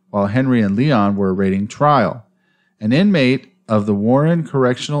apart, while Henry and Leon were awaiting trial. An inmate of the Warren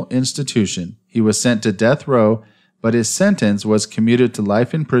Correctional Institution, he was sent to death row, but his sentence was commuted to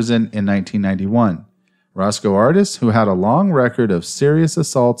life in prison in 1991. Roscoe Artis, who had a long record of serious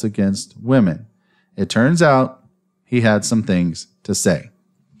assaults against women. It turns out he had some things to say.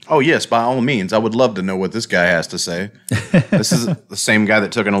 Oh, yes, by all means. I would love to know what this guy has to say. This is the same guy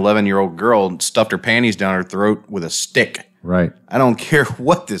that took an 11-year-old girl and stuffed her panties down her throat with a stick. Right. I don't care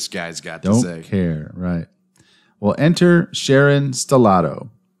what this guy's got to say. Don't care, right. Well, enter Sharon Stellato,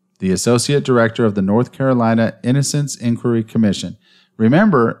 the Associate Director of the North Carolina Innocence Inquiry Commission.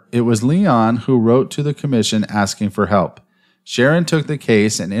 Remember, it was Leon who wrote to the commission asking for help. Sharon took the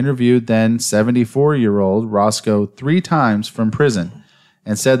case and interviewed then 74-year-old Roscoe 3 times from prison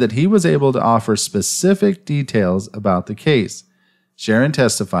and said that he was able to offer specific details about the case. Sharon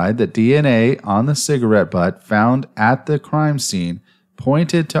testified that DNA on the cigarette butt found at the crime scene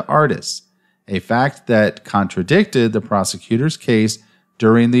pointed to Artis, a fact that contradicted the prosecutor's case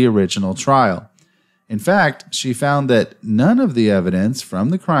during the original trial. In fact, she found that none of the evidence from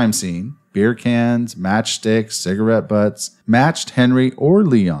the crime scene, beer cans, matchsticks, cigarette butts, matched Henry or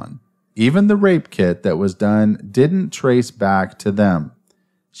Leon. Even the rape kit that was done didn't trace back to them.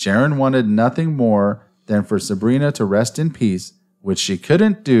 Sharon wanted nothing more than for Sabrina to rest in peace, which she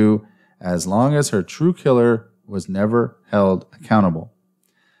couldn't do as long as her true killer was never held accountable.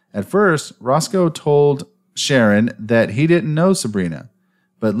 At first, Roscoe told Sharon that he didn't know Sabrina,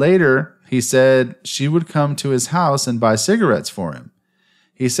 but later he said she would come to his house and buy cigarettes for him.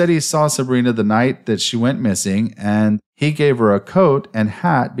 He said he saw Sabrina the night that she went missing, and he gave her a coat and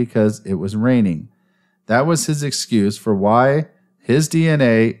hat because it was raining. That was his excuse for why his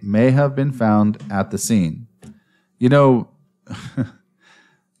DNA may have been found at the scene. You know,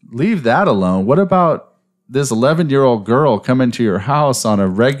 leave that alone. What about this 11-year-old girl coming to your house on a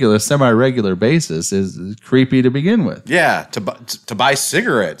regular, semi-regular basis is creepy to begin with. Yeah, to buy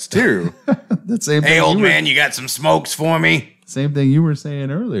cigarettes, too. The same thing. Hey, old man, you got some smokes for me? Same thing you were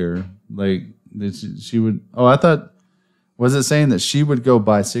saying earlier. Like, she would... Oh, I thought... Was it saying that she would go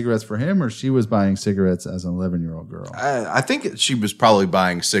buy cigarettes for him, or she was buying cigarettes as an 11-year-old girl? I think she was probably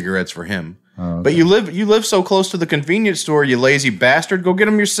buying cigarettes for him. Oh, okay. But you live so close to the convenience store, you lazy bastard. Go get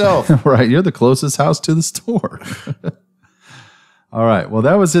them yourself. Right, you're the closest house to the store. All right, well,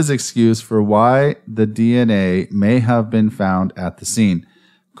 that was his excuse for why the DNA may have been found at the scene.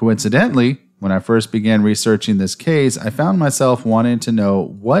 Coincidentally, when I first began researching this case, I found myself wanting to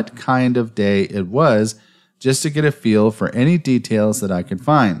know what kind of day it was, just to get a feel for any details that I could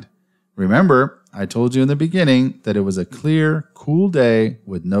find. Remember, I told you in the beginning that it was a clear, cool day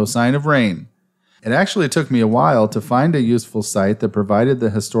with no sign of rain. It actually took me a while to find a useful site that provided the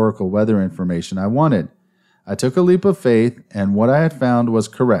historical weather information I wanted. I took a leap of faith, and what I had found was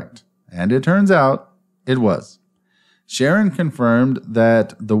correct. And it turns out, it was. Sharon confirmed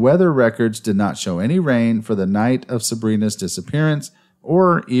that the weather records did not show any rain for the night of Sabrina's disappearance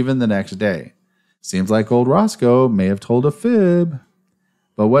or even the next day. Seems like old Roscoe may have told a fib.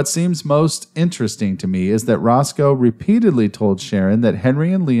 But what seems most interesting to me is that Roscoe repeatedly told Sharon that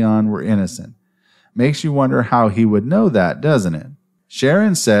Henry and Leon were innocent. Makes you wonder how he would know that, doesn't it?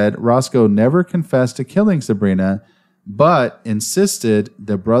 Sharon said Roscoe never confessed to killing Sabrina, but insisted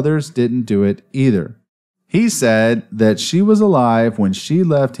the brothers didn't do it either. He said that she was alive when she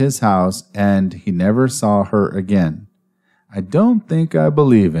left his house and he never saw her again. I don't think I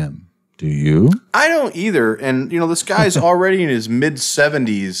believe him. Do you? I don't either. And, this guy's already in his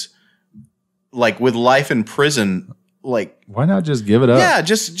mid-70s, like, with life in prison. Like, why not just give it up? Yeah,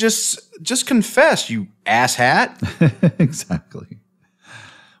 just confess, you asshat. Exactly.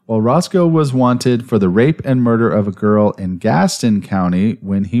 Well, Roscoe was wanted for the rape and murder of a girl in Gaston County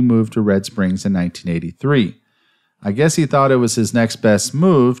when he moved to Red Springs in 1983. I guess he thought it was his next best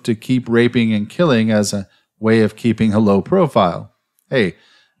move to keep raping and killing as a way of keeping a low profile. Hey,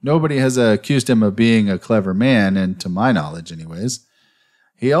 nobody has accused him of being a clever man, and to my knowledge anyways.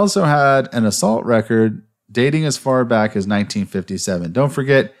 He also had an assault record dating as far back as 1957. Don't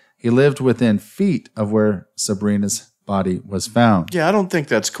forget, he lived within feet of where Sabrina's body was found. Yeah, I don't think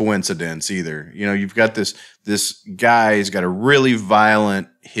that's coincidence either. You've got this guy, he's got a really violent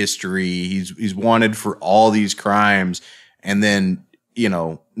history. He's wanted for all these crimes. And then,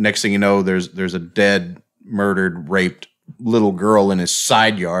 next thing you know, there's a dead, murdered, raped little girl in his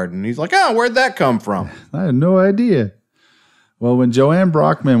side yard. And he's like, oh, where'd that come from? I had no idea. Well, when Joanne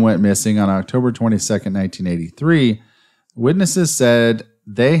Brockman went missing on October 22nd, 1983, witnesses said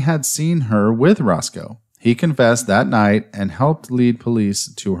they had seen her with Roscoe. He confessed that night and helped lead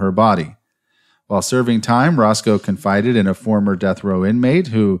police to her body. While serving time, Roscoe confided in a former death row inmate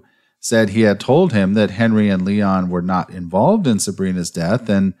who said he had told him that Henry and Leon were not involved in Sabrina's death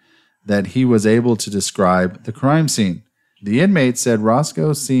and that he was able to describe the crime scene. The inmate said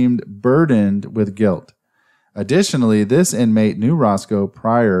Roscoe seemed burdened with guilt. Additionally, this inmate knew Roscoe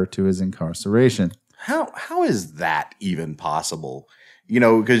prior to his incarceration. How is that even possible?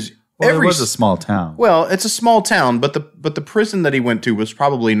 Because it was a small town. Well, it's a small town, but the prison that he went to was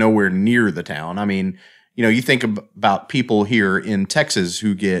probably nowhere near the town. I mean, you think about people here in Texas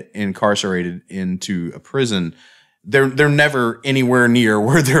who get incarcerated into a prison. They're never anywhere near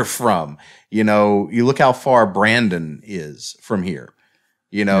where they're from. You look how far Brandon is from here.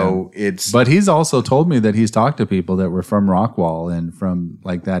 It's. But he's also told me that he's talked to people that were from Rockwall and from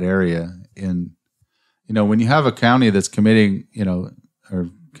like that area. In, when you have a county that's committing, or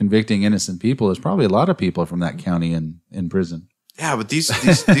convicting innocent people, there's probably a lot of people from that county in prison. Yeah, but these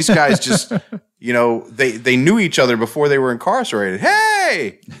guys just, they knew each other before they were incarcerated.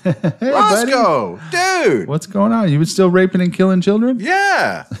 Hey, Roscoe, buddy. Dude, what's going on? You were still raping and killing children?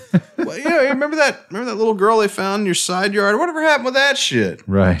 Yeah. Well, remember that little girl they found in your side yard? Whatever happened with that shit?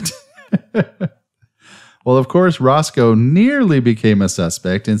 Right. Well, of course, Roscoe nearly became a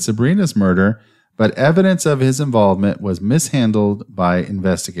suspect in Sabrina's murder, but evidence of his involvement was mishandled by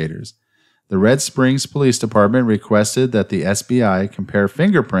investigators. The Red Springs Police Department requested that the SBI compare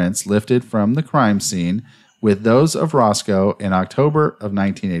fingerprints lifted from the crime scene with those of Roscoe in October of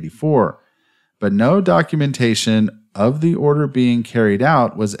 1984, but no documentation of the order being carried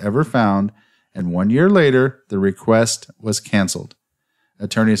out was ever found, and 1 year later, the request was canceled.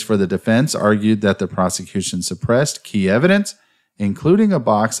 Attorneys for the defense argued that the prosecution suppressed key evidence, including a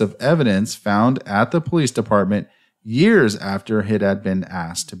box of evidence found at the police department years after it had been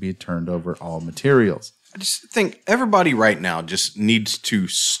asked to be turned over all materials. I just think everybody right now just needs to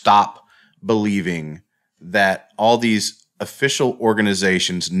stop believing that all these official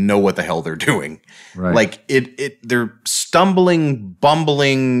organizations know what the hell they're doing. Right. Like they're stumbling,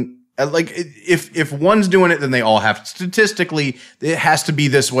 bumbling. Like if one's doing it, then they all have to. Statistically, it has to be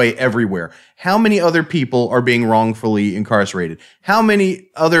this way everywhere. How many other people are being wrongfully incarcerated? How many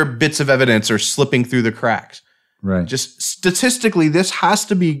other bits of evidence are slipping through the cracks? Right. Just statistically, this has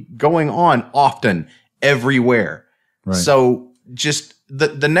to be going on often, everywhere. Right. So just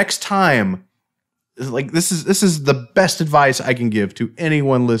the next time, like this is the best advice I can give to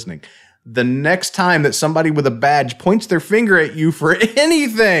anyone listening. The next time that somebody with a badge points their finger at you for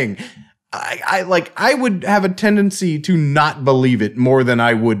anything, I would have a tendency to not believe it more than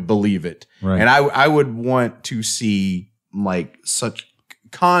I would believe it. Right. And I would want to see like such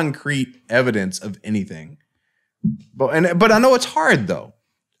concrete evidence of anything. But I know it's hard though.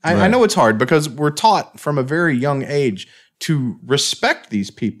 I know it's hard because we're taught from a very young age to respect these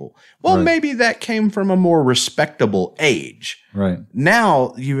people. Well, maybe that came from a more respectable age. Right.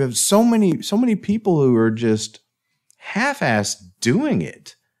 Now you have so many people who are just half-assed doing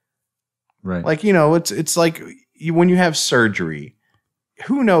it. Right. Like, it's like when you have surgery,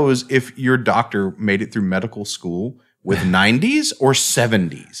 who knows if your doctor made it through medical school with 90s or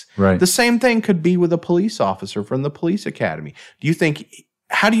 70s. Right. The same thing could be with a police officer from the police academy.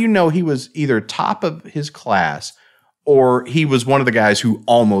 How do you know he was either top of his class or he was one of the guys who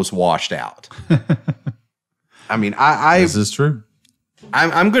almost washed out? I mean, this is true.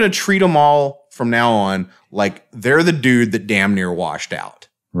 I'm going to treat them all from now on like they're the dude that damn near washed out.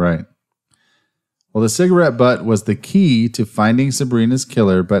 Right. Well, the cigarette butt was the key to finding Sabrina's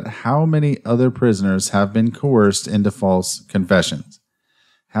killer, but how many other prisoners have been coerced into false confessions?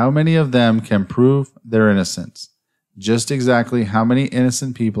 How many of them can prove their innocence? Just exactly how many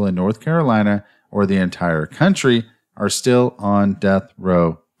innocent people in North Carolina or the entire country are still on death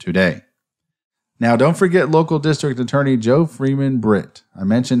row today? Now, don't forget local district attorney Joe Freeman Britt. I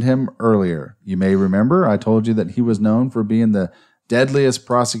mentioned him earlier. You may remember I told you that he was known for being the deadliest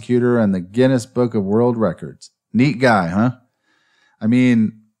prosecutor in the Guinness Book of World Records. Neat guy, huh? I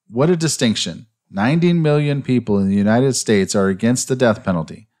mean, what a distinction. 90 million people in the United States are against the death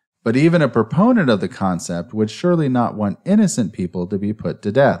penalty. But even a proponent of the concept would surely not want innocent people to be put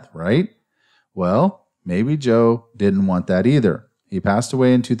to death, right? Well, maybe Joe didn't want that either. He passed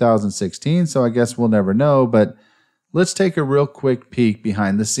away in 2016, so I guess we'll never know, but let's take a real quick peek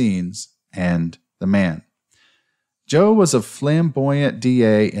behind the scenes and the man. Joe was a flamboyant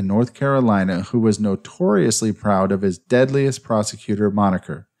DA in North Carolina who was notoriously proud of his deadliest prosecutor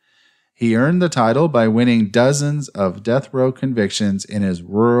moniker. He earned the title by winning dozens of death row convictions in his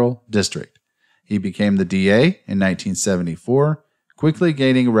rural district. He became the DA in 1974, quickly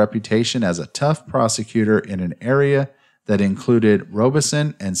gaining a reputation as a tough prosecutor in an area that included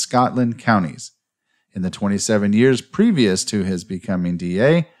Robeson and Scotland counties. In the 27 years previous to his becoming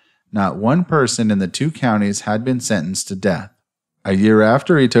DA, not one person in the two counties had been sentenced to death. A year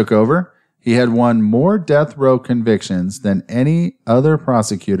after he took over, he had won more death row convictions than any other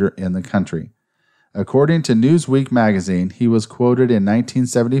prosecutor in the country. According to Newsweek magazine, he was quoted in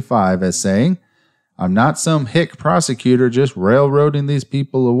 1975 as saying, "I'm not some hick prosecutor just railroading these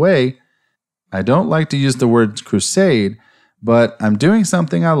people away. I don't like to use the word crusade, but I'm doing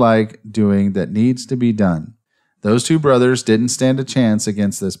something I like doing that needs to be done." Those two brothers didn't stand a chance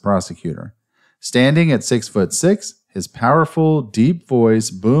against this prosecutor. Standing at 6'6", his powerful, deep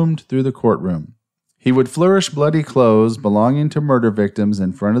voice boomed through the courtroom. He would flourish bloody clothes belonging to murder victims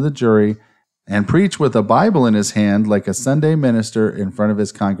in front of the jury and preach with a Bible in his hand like a Sunday minister in front of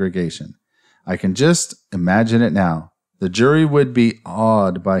his congregation. I can just imagine it now. The jury would be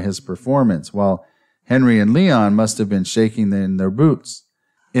awed by his performance, while Henry and Leon must have been shaking in their boots.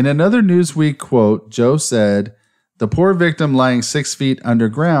 In another Newsweek quote, Joe said, "The poor victim lying 6 feet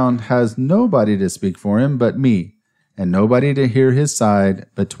underground has nobody to speak for him but me, and nobody to hear his side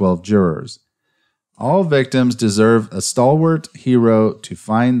but 12 jurors. All victims deserve a stalwart hero to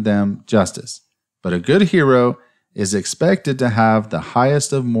find them justice, but a good hero is expected to have the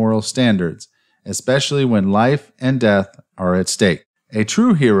highest of moral standards, especially when life and death are at stake. A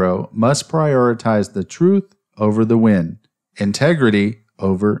true hero must prioritize the truth over the win, integrity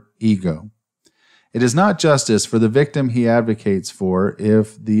over ego. It is not justice for the victim he advocates for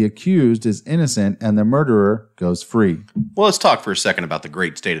if the accused is innocent and the murderer goes free." Well, let's talk for a second about the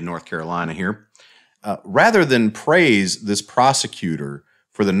great state of North Carolina here. Rather than praise this prosecutor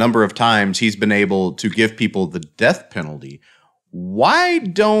for the number of times he's been able to give people the death penalty, why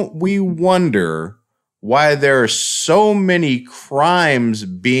don't we wonder why there are so many crimes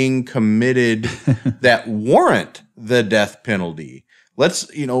being committed that warrant the death penalty?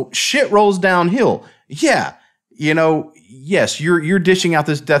 Shit rolls downhill. Yeah, yes, you're dishing out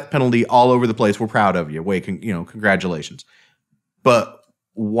this death penalty all over the place. We're proud of you. Congratulations. But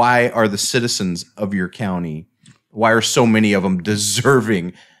why are the citizens of your county, why are so many of them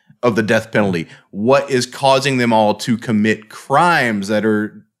deserving of the death penalty? What is causing them all to commit crimes that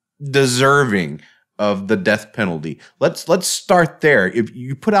are deserving of the death penalty? Let's start there. If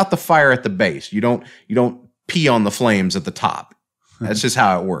you put out the fire at the base, you don't pee on the flames at the top. That's just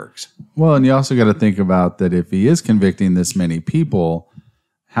how it works. Well, and you also got to think about that if he is convicting this many people,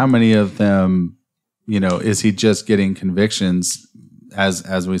 how many of them, is he just getting convictions,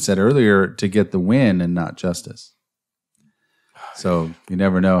 as we said earlier, to get the win and not justice? So you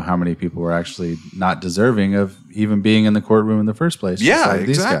never know how many people were actually not deserving of even being in the courtroom in the first place. Yeah, like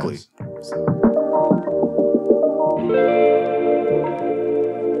exactly. These guys. So.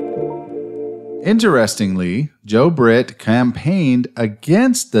 Interestingly, Joe Britt campaigned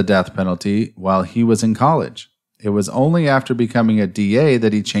against the death penalty while he was in college. It was only after becoming a DA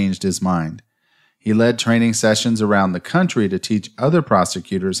that he changed his mind. He led training sessions around the country to teach other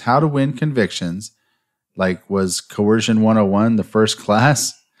prosecutors how to win convictions, like was Coercion 101 the first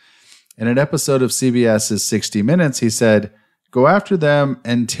class? In an episode of CBS's 60 Minutes, he said, "Go after them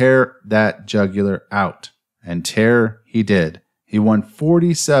and tear that jugular out." And tear he did. He won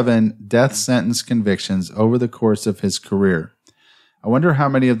 47 death sentence convictions over the course of his career. I wonder how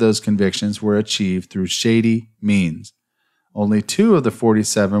many of those convictions were achieved through shady means. Only 2 of the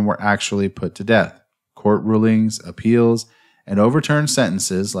 47 were actually put to death. Court rulings, appeals, and overturned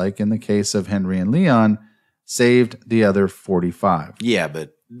sentences, like in the case of Henry and Leon, saved the other 45. Yeah,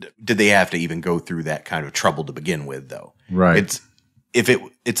 but did they have to even go through that kind of trouble to begin with, though? Right.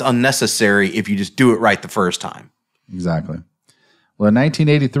 It's unnecessary if you just do it right the first time. Exactly. Well, in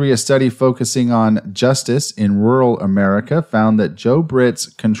 1983, a study focusing on justice in rural America found that Joe Britt's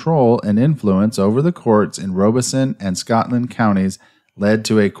control and influence over the courts in Robeson and Scotland counties led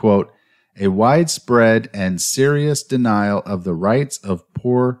to a, quote, "a widespread and serious denial of the rights of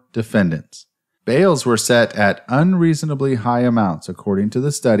poor defendants." Bails were set at unreasonably high amounts, according to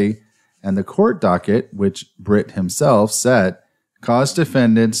the study, and the court docket, which Britt himself set, caused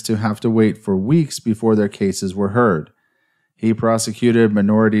defendants to have to wait for weeks before their cases were heard. He prosecuted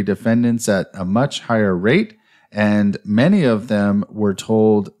minority defendants at a much higher rate, and many of them were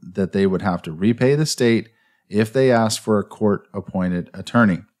told that they would have to repay the state if they asked for a court-appointed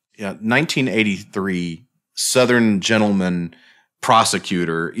attorney. Yeah, 1983 Southern gentleman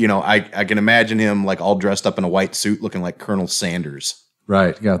prosecutor. You know, I can imagine him like all dressed up in a white suit looking like Colonel Sanders.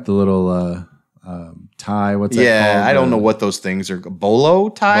 Right. Got the little tie. What's that called? Yeah, I don't know what those things are. Bolo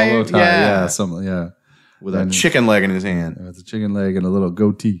tie? Bolo tie, yeah. Something, yeah. With a chicken leg in his hand. With a chicken leg and a little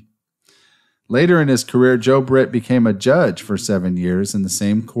goatee. Later in his career, Joe Britt became a judge for 7 years in the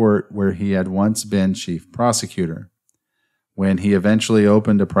same court where he had once been chief prosecutor. When he eventually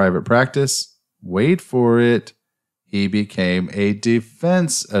opened a private practice, wait for it, he became a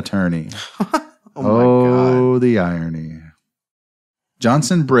defense attorney. Oh, the irony.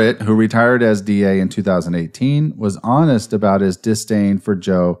 Johnson Britt, who retired as DA in 2018, was honest about his disdain for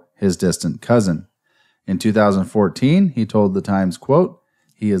Joe, his distant cousin. In 2014, he told the Times, quote,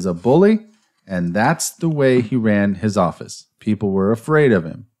 "He is a bully, and that's the way he ran his office. People were afraid of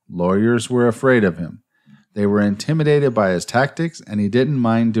him. Lawyers were afraid of him. They were intimidated by his tactics, and he didn't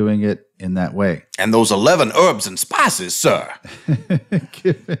mind doing it in that way." And those 11 herbs and spices, sir.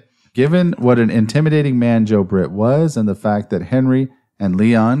 Given what an intimidating man Joe Britt was, and the fact that Henry and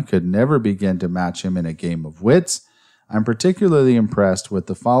Leon could never begin to match him in a game of wits, I'm particularly impressed with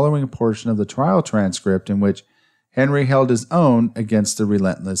the following portion of the trial transcript in which Henry held his own against the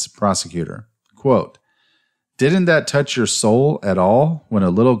relentless prosecutor. Quote, "Didn't that touch your soul at all when a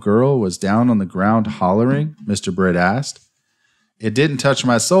little girl was down on the ground hollering?" Mr. Britt asked. "It didn't touch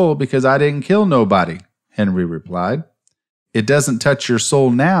my soul because I didn't kill nobody," Henry replied. "It doesn't touch your soul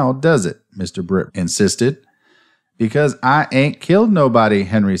now, does it?" Mr. Britt insisted. "Because I ain't killed nobody,"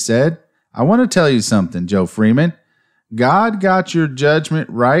 Henry said. "I want to tell you something, Joe Freeman. God got your judgment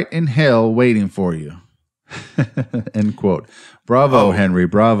right in hell waiting for you." End quote. Bravo, Henry.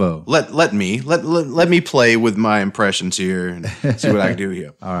 Bravo. Let me play with my impressions here and see what I can do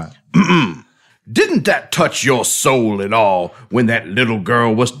here. All right. "Didn't that touch your soul at all when that little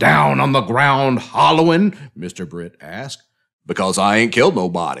girl was down on the ground hollowing?" Mr. Britt asked. "Because I ain't killed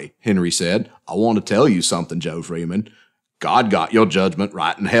nobody," Henry said. "I want to tell you something, Joe Freeman. God got your judgment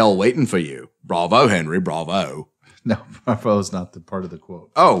right in hell waiting for you. Bravo, Henry. Bravo." No, bravo is not the part of the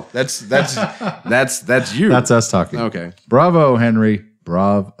quote. Oh, that's you. That's us talking. Okay. Bravo, Henry.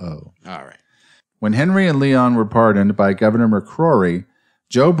 Bravo. All right. When Henry and Leon were pardoned by Governor McCrory,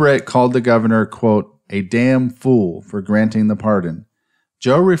 Joe Britt called the governor, quote, "a damn fool" for granting the pardon.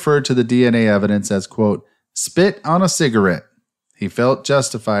 Joe referred to the DNA evidence as, quote, "spit on a cigarette." He felt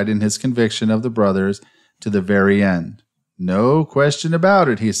justified in his conviction of the brothers to the very end. "No question about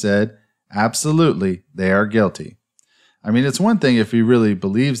it," he said. "Absolutely, they are guilty." I mean, it's one thing if he really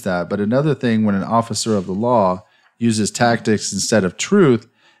believes that, but another thing when an officer of the law uses tactics instead of truth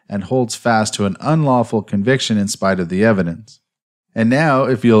and holds fast to an unlawful conviction in spite of the evidence. And now,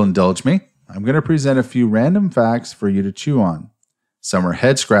 if you'll indulge me, I'm going to present a few random facts for you to chew on. Some are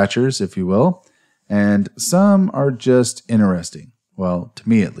head scratchers, if you will, and some are just interesting. Well, to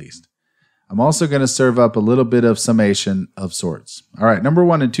me at least. I'm also going to serve up a little bit of summation of sorts. All right, number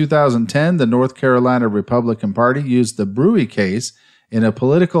one, in 2010, the North Carolina Republican Party used the Bui case in a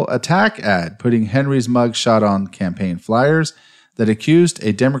political attack ad, putting Henry's mugshot on campaign flyers that accused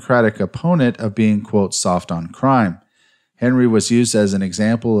a Democratic opponent of being, quote, soft on crime. Henry was used as an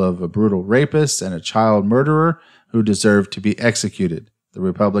example of a brutal rapist and a child murderer who deserved to be executed. The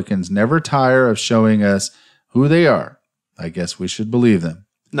Republicans never tire of showing us who they are. I guess we should believe them.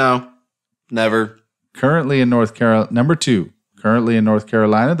 No. Never. Number two, Currently in North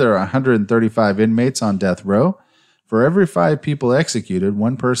Carolina, there are 135 inmates on death row. For every 5 people executed,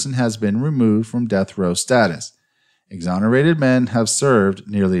 1 person has been removed from death row status. Exonerated men have served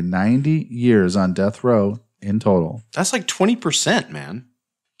nearly 90 years on death row in total. That's like 20%, man.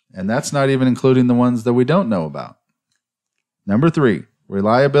 And that's not even including the ones that we don't know about. Number 3,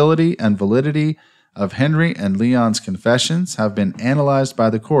 reliability and validity of Henry and Leon's confessions have been analyzed by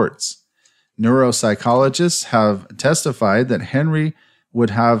the courts. Neuropsychologists have testified that Henry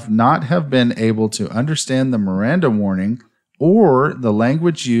would not have been able to understand the Miranda warning or the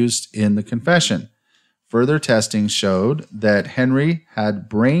language used in the confession. Further testing showed that Henry had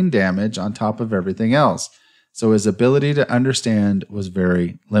brain damage on top of everything else, so his ability to understand was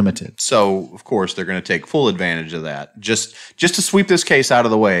very limited. So, of course, they're going to take full advantage of that. Just to sweep this case out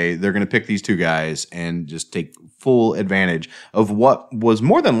of the way, they're going to pick these 2 guys and just take full advantage of what was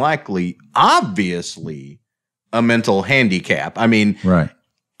more than likely, obviously, a mental handicap. I mean, right.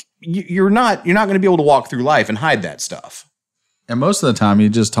 You're not going to be able to walk through life and hide that stuff. And most of the time, you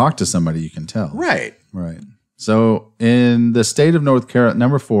just talk to somebody, you can tell. Right. Right. So in the state of North Carolina,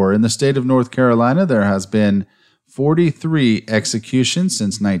 number 4, in the state of North Carolina, there has been 43 executions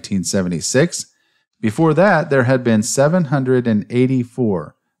since 1976. Before that, there had been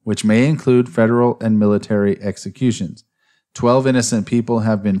 784, which may include federal and military executions. 12 innocent people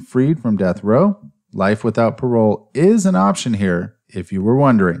have been freed from death row. Life without parole is an option here, if you were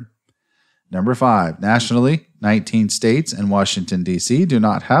wondering. Number 5, nationally, 19 states and Washington, D.C. do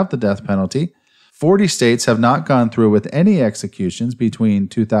not have the death penalty. 40 states have not gone through with any executions between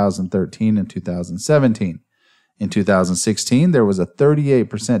 2013 and 2017. In 2016, there was a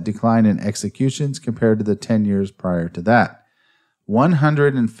 38% decline in executions compared to the 10 years prior to that.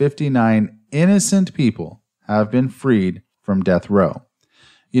 159 innocent people have been freed from death row.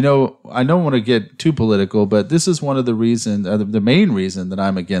 You know, I don't want to get too political, but this is one of the reasons, the main reason that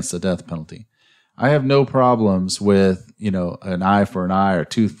I'm against the death penalty. I have no problems with, an eye for an eye or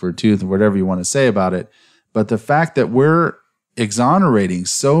tooth for a tooth or whatever you want to say about it. But the fact that we're exonerating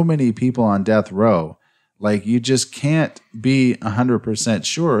so many people on death row, like you just can't be 100%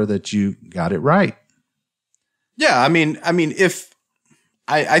 sure that you got it right. Yeah, I mean, if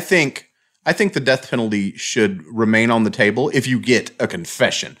I think the death penalty should remain on the table if you get a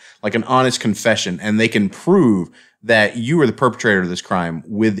confession, like an honest confession, and they can prove that you are the perpetrator of this crime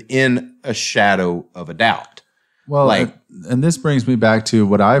within a shadow of a doubt. Well, and this brings me back to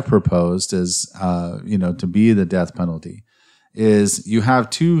what I've proposed is, to be the death penalty, is you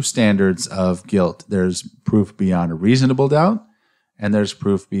have 2 standards of guilt. There's proof beyond a reasonable doubt, and there's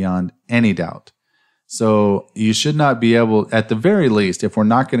proof beyond any doubt. So you should not be able, at the very least, if we're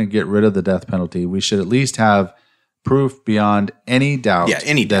not going to get rid of the death penalty, we should at least have proof beyond any doubt,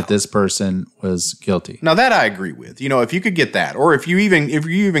 that this person was guilty. Now that I agree with. If you could get that, or if you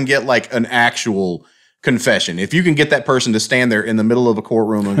even get like an actual confession, if you can get that person to stand there in the middle of a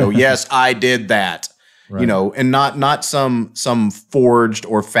courtroom and go, "Yes, I did that," right. And not some forged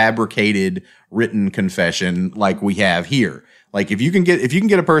or fabricated written confession like we have here. Like if you can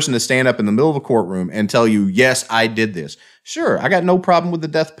get a person to stand up in the middle of a courtroom and tell you, "Yes, I did this," sure, I got no problem with the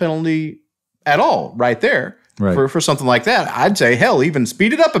death penalty at all, right there. Right. For something like that, I'd say, hell, even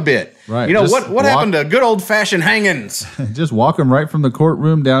speed it up a bit. Right. What happened to good old fashioned hangings? Just walk them right from the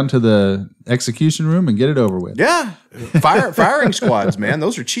courtroom down to the execution room and get it over with. Yeah, firing squads, man,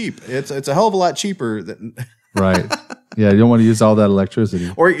 those are cheap. It's a hell of a lot cheaper than. Right. Yeah, you don't want to use all that electricity.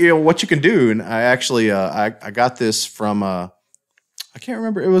 Or what you can do, and I actually I got this from I can't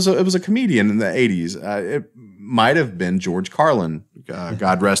remember. It was a comedian in the 80s. It might have been George Carlin.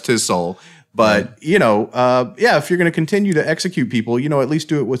 God rest his soul. But, if you're going to continue to execute people, at least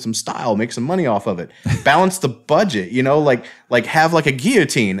do it with some style, make some money off of it, balance the budget, like have like a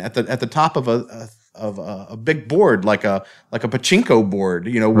guillotine at the top of a big board, like a pachinko board,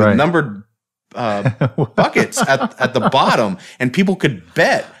 with numbered buckets at the bottom, and people could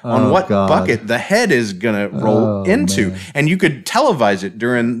bet on what bucket the head is going to roll into. Man. And you could televise it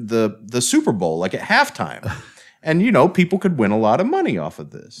during the Super Bowl, like at halftime. And, people could win a lot of money off of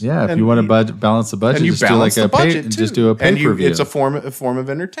this. Yeah, if you want to balance the budget, just do like just do a pay-per-view. It's a form of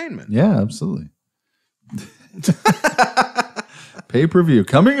entertainment. Yeah, absolutely. Pay-per-view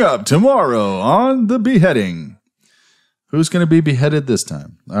coming up tomorrow on The Beheading. Who's going to be beheaded this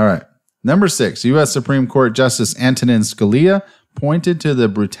time? All right. Number 6, U.S. Supreme Court Justice Antonin Scalia pointed to the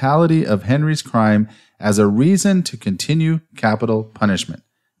brutality of Henry's crime as a reason to continue capital punishment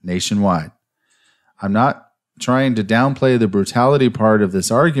nationwide. I'm not trying to downplay the brutality part of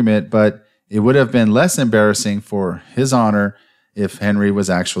this argument, but it would have been less embarrassing for His Honor if Henry was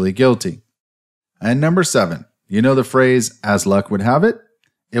actually guilty. And number 7, You know the phrase, as luck would have it?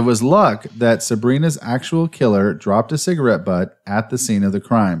 It was luck that Sabrina's actual killer dropped a cigarette butt at the scene of the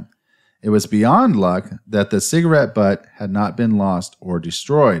crime. It was beyond luck that the cigarette butt had not been lost or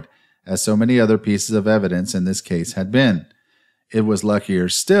destroyed, as so many other pieces of evidence in this case had been. It was luckier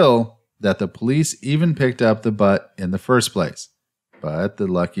still that the police even picked up the butt in the first place. But the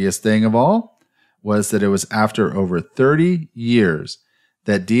luckiest thing of all was that it was after over 30 years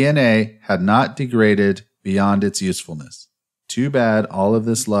that DNA had not degraded beyond its usefulness. Too bad all of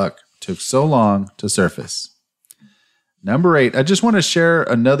this luck took so long to surface. Number 8, I just want to share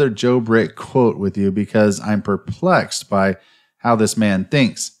another Joe Brick quote with you because I'm perplexed by how this man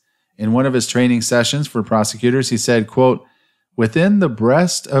thinks. In one of his training sessions for prosecutors, he said, quote, "Within the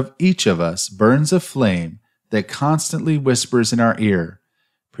breast of each of us burns a flame that constantly whispers in our ear,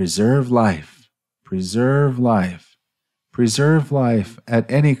 'Preserve life, preserve life, preserve life at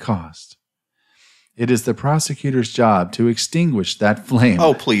any cost.' It is the prosecutor's job to extinguish that flame."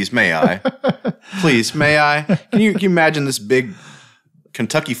 Oh, please, may I? Please, may I? Can you imagine this big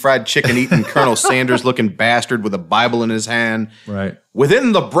Kentucky Fried Chicken eating Colonel Sanders looking bastard with a Bible in his hand? Right.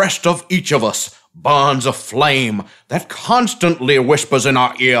 "Within the breast of each of us burns a flame that constantly whispers in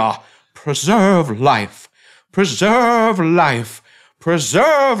our ear, 'Preserve life, preserve life,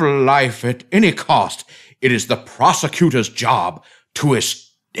 preserve life at any cost.' It is the prosecutor's job to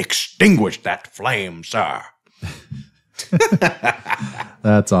extinguish that flame, sir."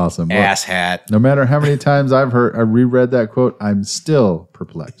 That's awesome. Look, Asshat. no matter how many times I reread that quote, I'm still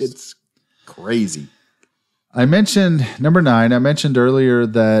perplexed. It's crazy. I mentioned, number 9, I mentioned earlier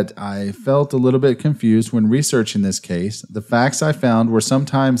that I felt a little bit confused when researching this case. The facts I found were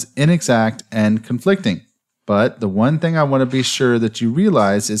sometimes inexact and conflicting. But the one thing I want to be sure that you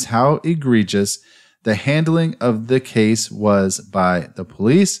realize is how egregious the handling of the case was by the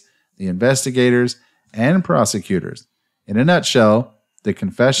police, the investigators, and prosecutors. In a nutshell, the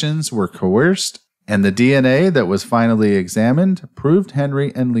confessions were coerced, and the DNA that was finally examined proved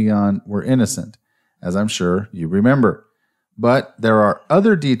Henry and Leon were innocent, as I'm sure you remember. But there are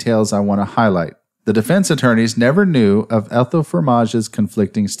other details I want to highlight. The defense attorneys never knew of Ethel Formage's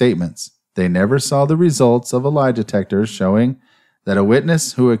conflicting statements. They never saw the results of a lie detector showing that a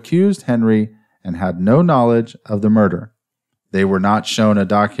witness who accused Henry and had no knowledge of the murder. They were not shown a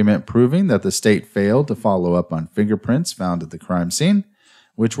document proving that the state failed to follow up on fingerprints found at the crime scene,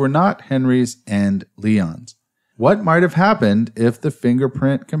 which were not Henry's and Leon's. What might have happened if the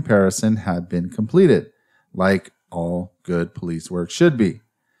fingerprint comparison had been completed, like all good police work should be?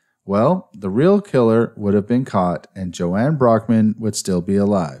 Well, the real killer would have been caught and Joanne Brockman would still be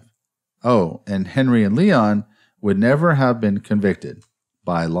alive. Oh, and Henry and Leon would never have been convicted.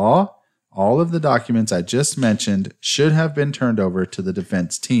 By law, all of the documents I just mentioned should have been turned over to the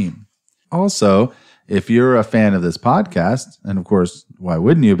defense team. Also, if you're a fan of this podcast, and of course, why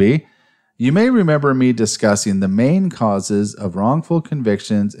wouldn't you be, you may remember me discussing the main causes of wrongful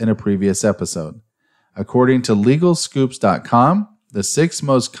convictions in a previous episode. According to LegalScoops.com, the 6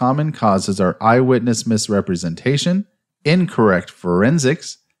 most common causes are eyewitness misrepresentation, incorrect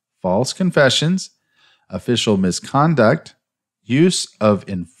forensics, false confessions, official misconduct, use of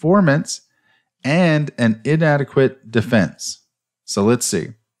informants, and an inadequate defense. So let's see.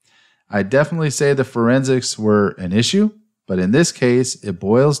 I definitely say the forensics were an issue, but in this case, it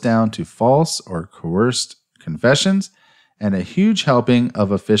boils down to false or coerced confessions and a huge helping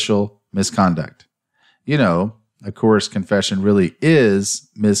of official misconduct. You know, a coerced confession really is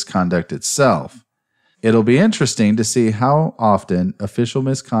misconduct itself. It'll be interesting to see how often official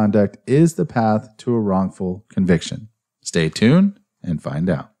misconduct is the path to a wrongful conviction. Stay tuned and find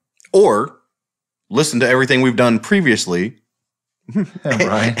out. Or listen to everything we've done previously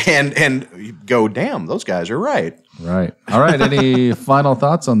Right. and go, damn, those guys are right. Right. All right. Any final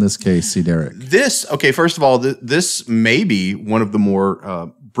thoughts on this case, C. Derick? First of all, this may be one of the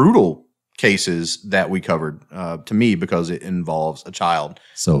more brutal cases that we covered to me because it involves a child.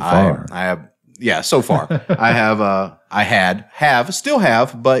 So far. So far. I still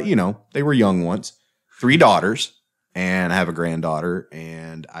have, but they were young once. 3 daughters, and I have a granddaughter,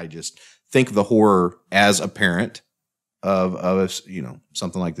 and I just think the horror as a parent of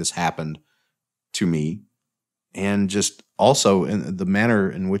something like this happened to me, and just also in the manner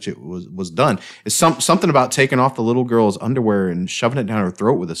in which it was done. It's something about taking off the little girl's underwear and shoving it down her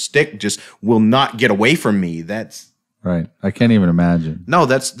throat with a stick just will not get away from me. That's right. I can't even imagine. No,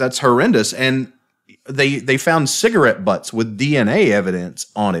 that's horrendous. And they found cigarette butts with DNA evidence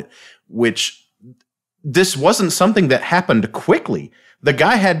on it, which this wasn't something that happened quickly. The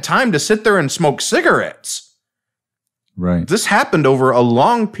guy had time to sit there and smoke cigarettes. Right. This happened over a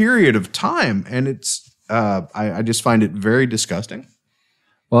long period of time, and it's I just find it very disgusting.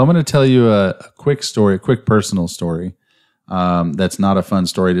 Well, I'm going to tell you a quick story, a quick personal story. That's not a fun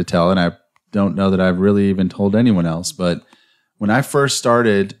story to tell, and I don't know that I've really even told anyone else. But when I first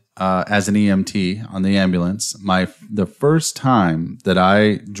started as an EMT on the ambulance, the first time that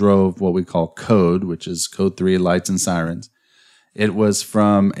I drove what we call code, which is code 3, lights and sirens, it was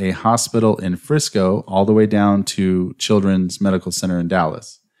from a hospital in Frisco all the way down to Children's Medical Center in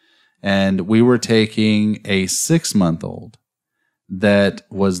Dallas. And we were taking a 6-month-old that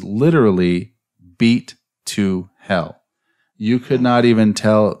was literally beat to hell. You could not even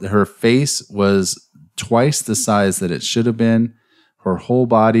tell. Her face was twice the size that it should have been. Her whole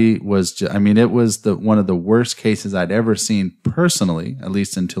body was, it was one of the worst cases I'd ever seen personally, at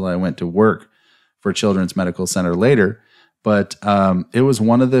least until I went to work for Children's Medical Center later. But it was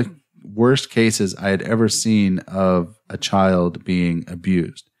one of the worst cases I had ever seen of a child being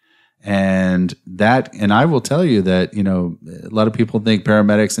abused. And I will tell you that, a lot of people think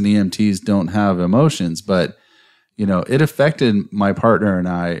paramedics and EMTs don't have emotions, but, it affected my partner and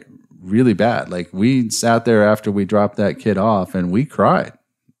I really bad. Like, we sat there after we dropped that kid off and we cried,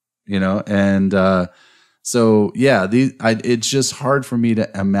 and so, yeah, it's just hard for me to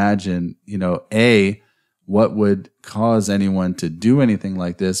imagine, what would cause anyone to do anything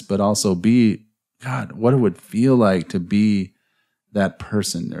like this, but also B, God, what it would feel like to be that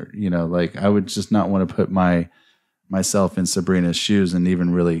person, or I would just not want to put myself in Sabrina's shoes and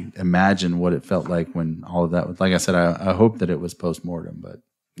even really imagine what it felt like when all of that was. Like I said, I hope that it was post-mortem, but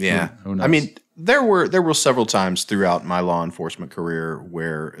yeah, who knows? There were several times throughout my law enforcement career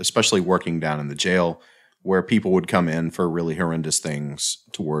where, especially working down in the jail, where people would come in for really horrendous things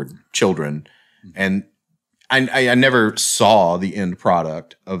toward children, and I never saw the end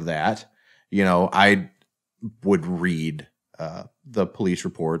product of that. I would read the police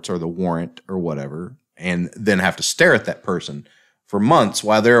reports or the warrant or whatever, and then have to stare at that person for months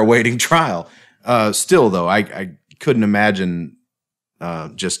while they're awaiting trial. Still, though, I couldn't imagine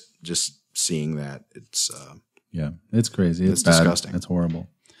just seeing that. It's it's crazy. It's bad. Disgusting. It's horrible.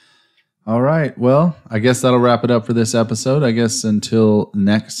 All right. Well, I guess that'll wrap it up for this episode. I guess until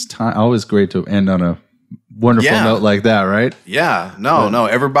next time. Always great to end on a wonderful note like that, right? Yeah. No.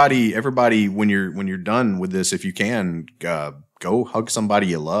 Everybody. When you're done with this, if you can, go hug somebody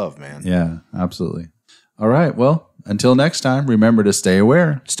you love, man. Yeah, absolutely. All right. Well, until next time, remember to stay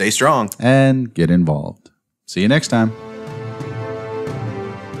aware, stay strong, and get involved. See you next time.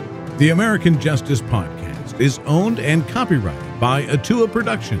 The American Justice Podcast is owned and copyrighted by Atua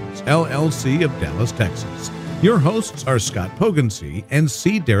Productions, LLC of Dallas, Texas. Your hosts are Scott Pogensey and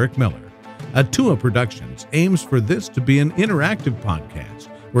C. Derick Miller. Atua Productions aims for this to be an interactive podcast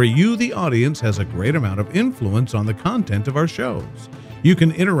where you, the audience, has a great amount of influence on the content of our shows. You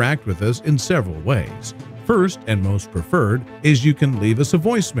can interact with us in several ways. First, and most preferred, is you can leave us a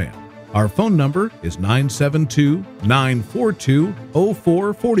voicemail. Our phone number is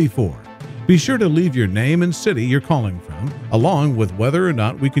 972-942-0444. Be sure to leave your name and city you're calling from, along with whether or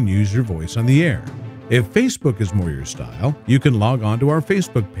not we can use your voice on the air. If Facebook is more your style, you can log on to our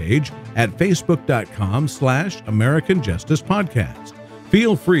Facebook page at facebook.com/American Justice Podcast.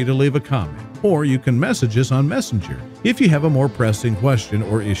 Feel free to leave a comment, or you can message us on Messenger if you have a more pressing question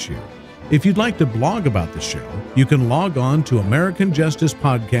or issue. If you'd like to blog about the show, you can log on to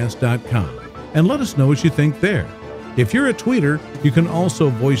AmericanJusticePodcast.com and let us know what you think there. If you're a tweeter, you can also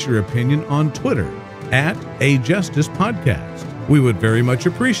voice your opinion on Twitter at @AJusticePodcast. We would very much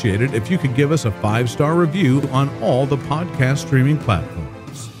appreciate it if you could give us a 5-star review on all the podcast streaming platforms.